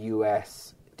the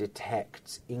US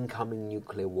detects incoming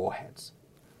nuclear warheads,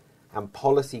 and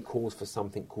policy calls for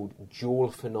something called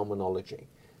dual phenomenology.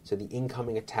 So the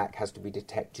incoming attack has to be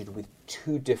detected with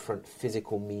two different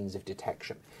physical means of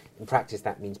detection. In practice,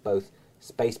 that means both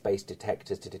space-based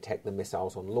detectors to detect the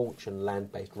missiles on launch and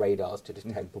land-based radars to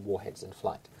detect the warheads in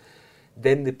flight.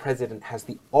 Then the president has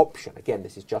the option, again,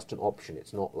 this is just an option,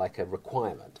 it's not like a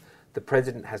requirement. The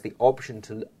president has the option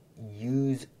to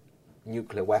use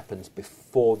nuclear weapons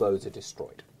before those are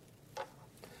destroyed.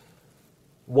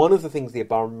 One of the things the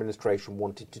Obama administration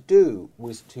wanted to do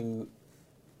was to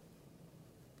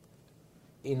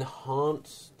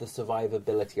enhance the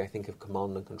survivability, I think, of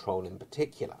command and control in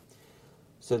particular,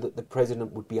 so that the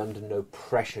president would be under no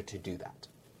pressure to do that.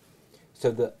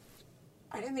 So that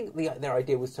I don't think their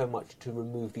idea was so much to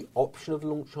remove the option of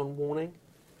launch on warning,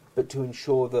 but to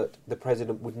ensure that the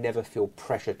president would never feel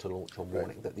pressure to launch on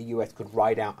warning, that the US could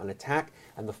ride out an attack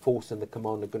and the force and the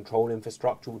command and control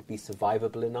infrastructure would be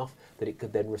survivable enough that it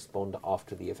could then respond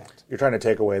after the event. You're trying to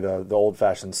take away the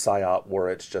old-fashioned PSYOP where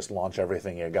it's just launch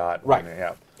everything you got. Right.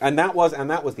 Yeah. And that was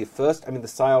the first, the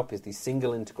PSYOP is the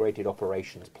Single Integrated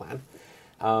Operations Plan.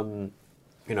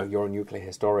 You're a nuclear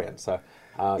historian, so...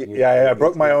 I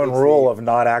broke my own rule of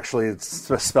not actually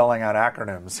spelling out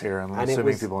acronyms here, and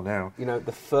assuming people knew.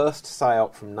 The first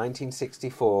PSYOP from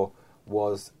 1964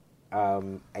 was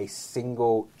a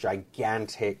single,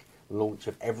 gigantic launch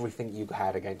of everything you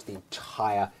had against the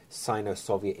entire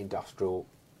Sino-Soviet industrial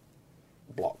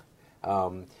bloc.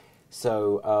 And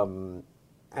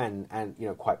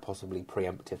quite possibly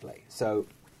preemptively. So,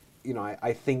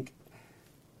 I think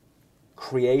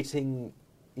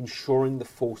ensuring the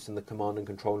force and the command and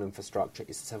control infrastructure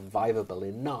is survivable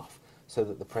enough so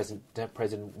that the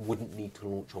president wouldn't need to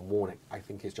launch on warning, I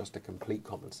think is just a complete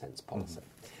common sense policy.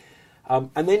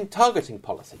 And then targeting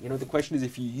policy. The question is,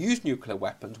 if you use nuclear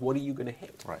weapons, what are you going to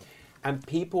hit? Right. And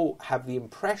people have the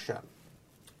impression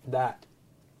that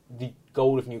the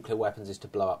goal of nuclear weapons is to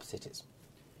blow up cities.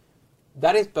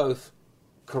 That is both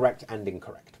correct and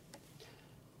incorrect.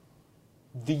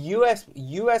 The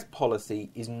US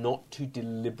policy is not to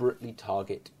deliberately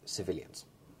target civilians,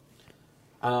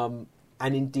 and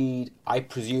indeed, I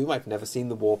presume I've never seen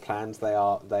the war plans. They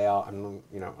are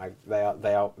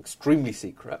extremely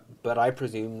secret. But I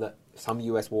presume that some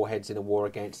US warheads in a war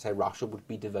against, say, Russia would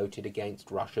be devoted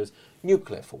against Russia's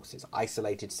nuclear forces,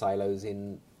 isolated silos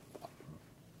in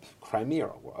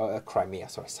Siberia.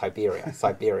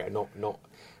 Not.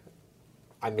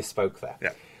 I misspoke there.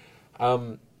 Yeah.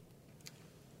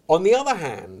 On the other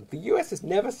hand, the US has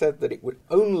never said that it would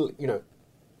only,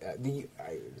 I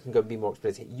can go be more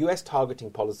explicit. US targeting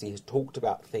policy has talked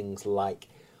about things like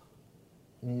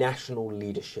national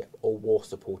leadership or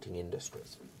war-supporting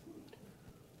industries.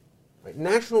 Right?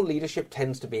 National leadership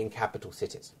tends to be in capital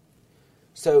cities.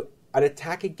 So an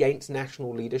attack against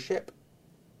national leadership,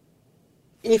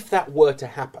 if that were to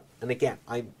happen, and again,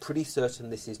 I'm pretty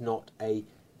certain this is not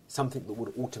something that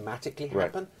would automatically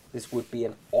happen. Right. This would be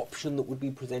an option that would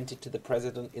be presented to the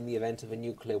president in the event of a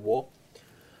nuclear war.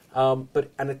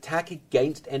 But an attack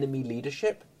against enemy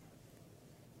leadership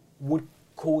would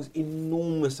cause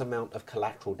enormous amount of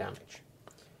collateral damage.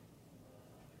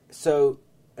 So,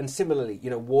 and similarly,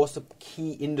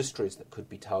 key industries that could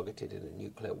be targeted in a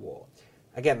nuclear war.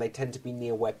 Again, they tend to be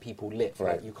near where people live.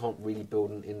 Right? You can't really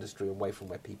build an industry away from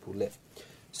where people live.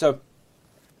 So,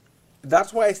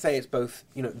 that's why I say it's both,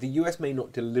 the US may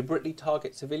not deliberately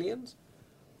target civilians,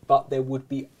 but there would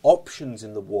be options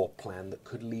in the war plan that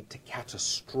could lead to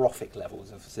catastrophic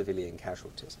levels of civilian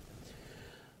casualties.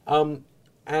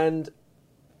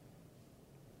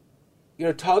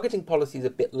 Targeting policy is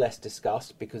a bit less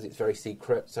discussed because it's very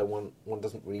secret, so one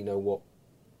doesn't really know what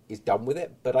is done with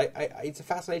it, but it's a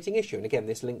fascinating issue, and again,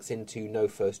 this links into no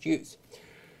first use.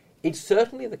 It's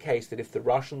certainly the case that if the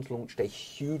Russians launched a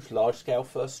huge, large-scale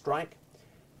first strike,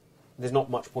 there's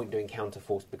not much point doing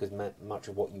counterforce because much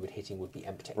of what you would hitting would be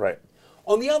empty. Right.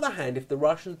 On the other hand, if the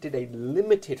Russians did a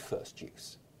limited first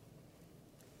use,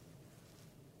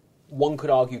 one could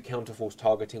argue counterforce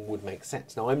targeting would make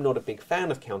sense. Now, I'm not a big fan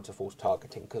of counterforce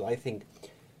targeting because I think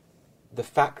the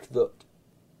fact that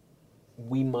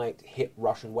we might hit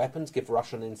Russian weapons give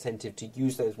Russia an incentive to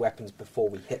use those weapons before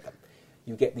we hit them.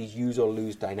 You get these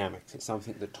use-or-lose dynamics. It's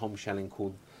something that Tom Schelling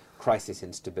called crisis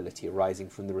instability, arising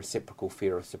from the reciprocal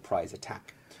fear of surprise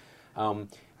attack. And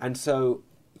so,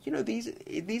 these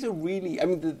are really,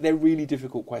 they're really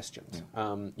difficult questions.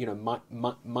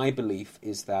 My belief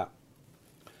is that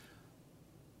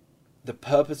the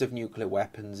purpose of nuclear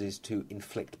weapons is to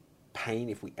inflict pain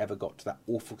if we ever got to that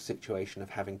awful situation of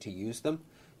having to use them,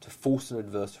 to force an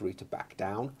adversary to back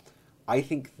down. I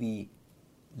think the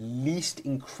least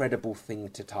incredible thing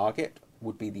to target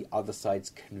would be the other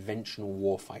side's conventional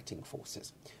warfighting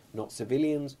forces. Not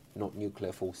civilians, not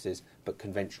nuclear forces, but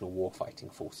conventional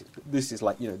warfighting forces. These issues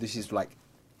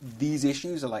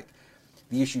are like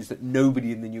the issues that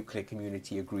nobody in the nuclear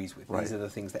community agrees with. Right. These are the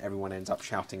things that everyone ends up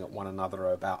shouting at one another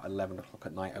about 11 o'clock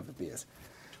at night over beers.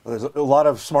 Well, there's a lot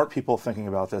of smart people thinking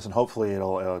about this, and hopefully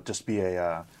it'll just be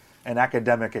an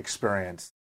academic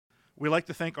experience. We'd like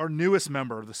to thank our newest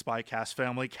member of the SpyCast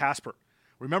family, Casper.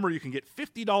 Remember, you can get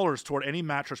 $50 toward any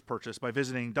mattress purchase by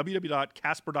visiting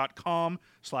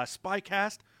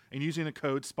www.casper.com/SpyCast and using the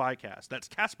code SpyCast. That's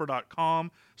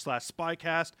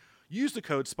casper.com/SpyCast. Use the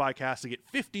code SpyCast to get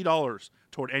 $50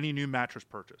 toward any new mattress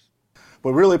purchase.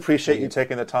 We really appreciate you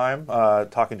taking the time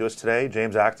talking to us today.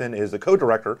 James Acton is the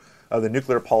co-director of the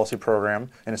Nuclear Policy Program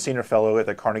and a senior fellow at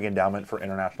the Carnegie Endowment for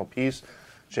International Peace.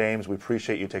 James, we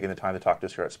appreciate you taking the time to talk to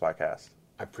us here at SpyCast.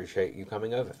 I appreciate you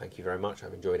coming over. Thank you very much.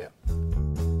 I've enjoyed it.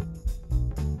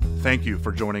 Thank you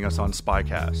for joining us on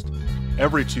SpyCast.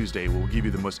 Every Tuesday, we'll give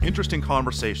you the most interesting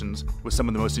conversations with some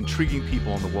of the most intriguing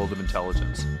people in the world of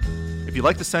intelligence. If you'd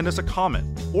like to send us a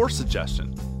comment or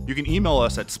suggestion, you can email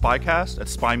us at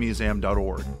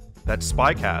spycast@spymuseum.org. That's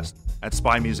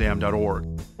spycast@spymuseum.org.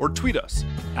 Or tweet us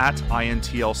at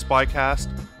INTLSpycast.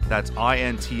 That's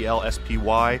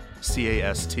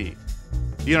INTLSPYCAST.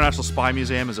 The International Spy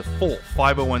Museum is a full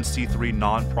 501c3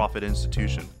 nonprofit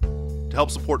institution. To help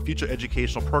support future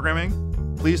educational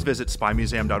programming, please visit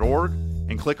spymuseum.org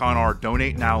and click on our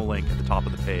Donate Now link at the top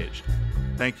of the page.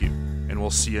 Thank you, and we'll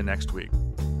see you next week.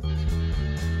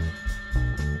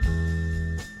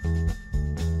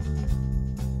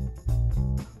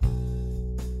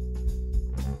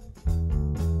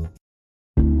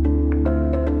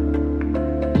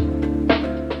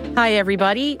 Hi,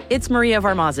 everybody. It's Maria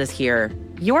Varmazes here,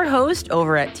 your host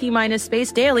over at T-Minus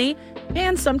Space Daily,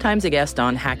 and sometimes a guest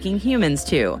on Hacking Humans,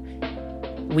 too.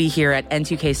 We here at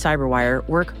N2K Cyberwire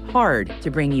work hard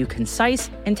to bring you concise,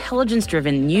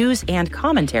 intelligence-driven news and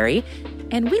commentary,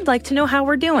 and we'd like to know how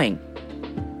we're doing.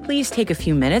 Please take a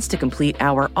few minutes to complete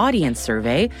our audience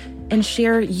survey and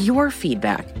share your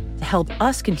feedback to help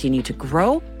us continue to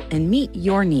grow and meet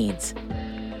your needs.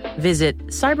 Visit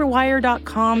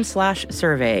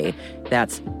cyberwire.com/survey.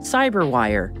 That's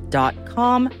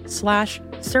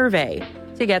cyberwire.com/survey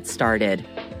to get started.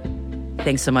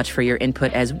 Thanks so much for your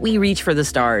input as we reach for the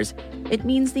stars. It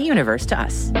means the universe to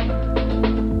us.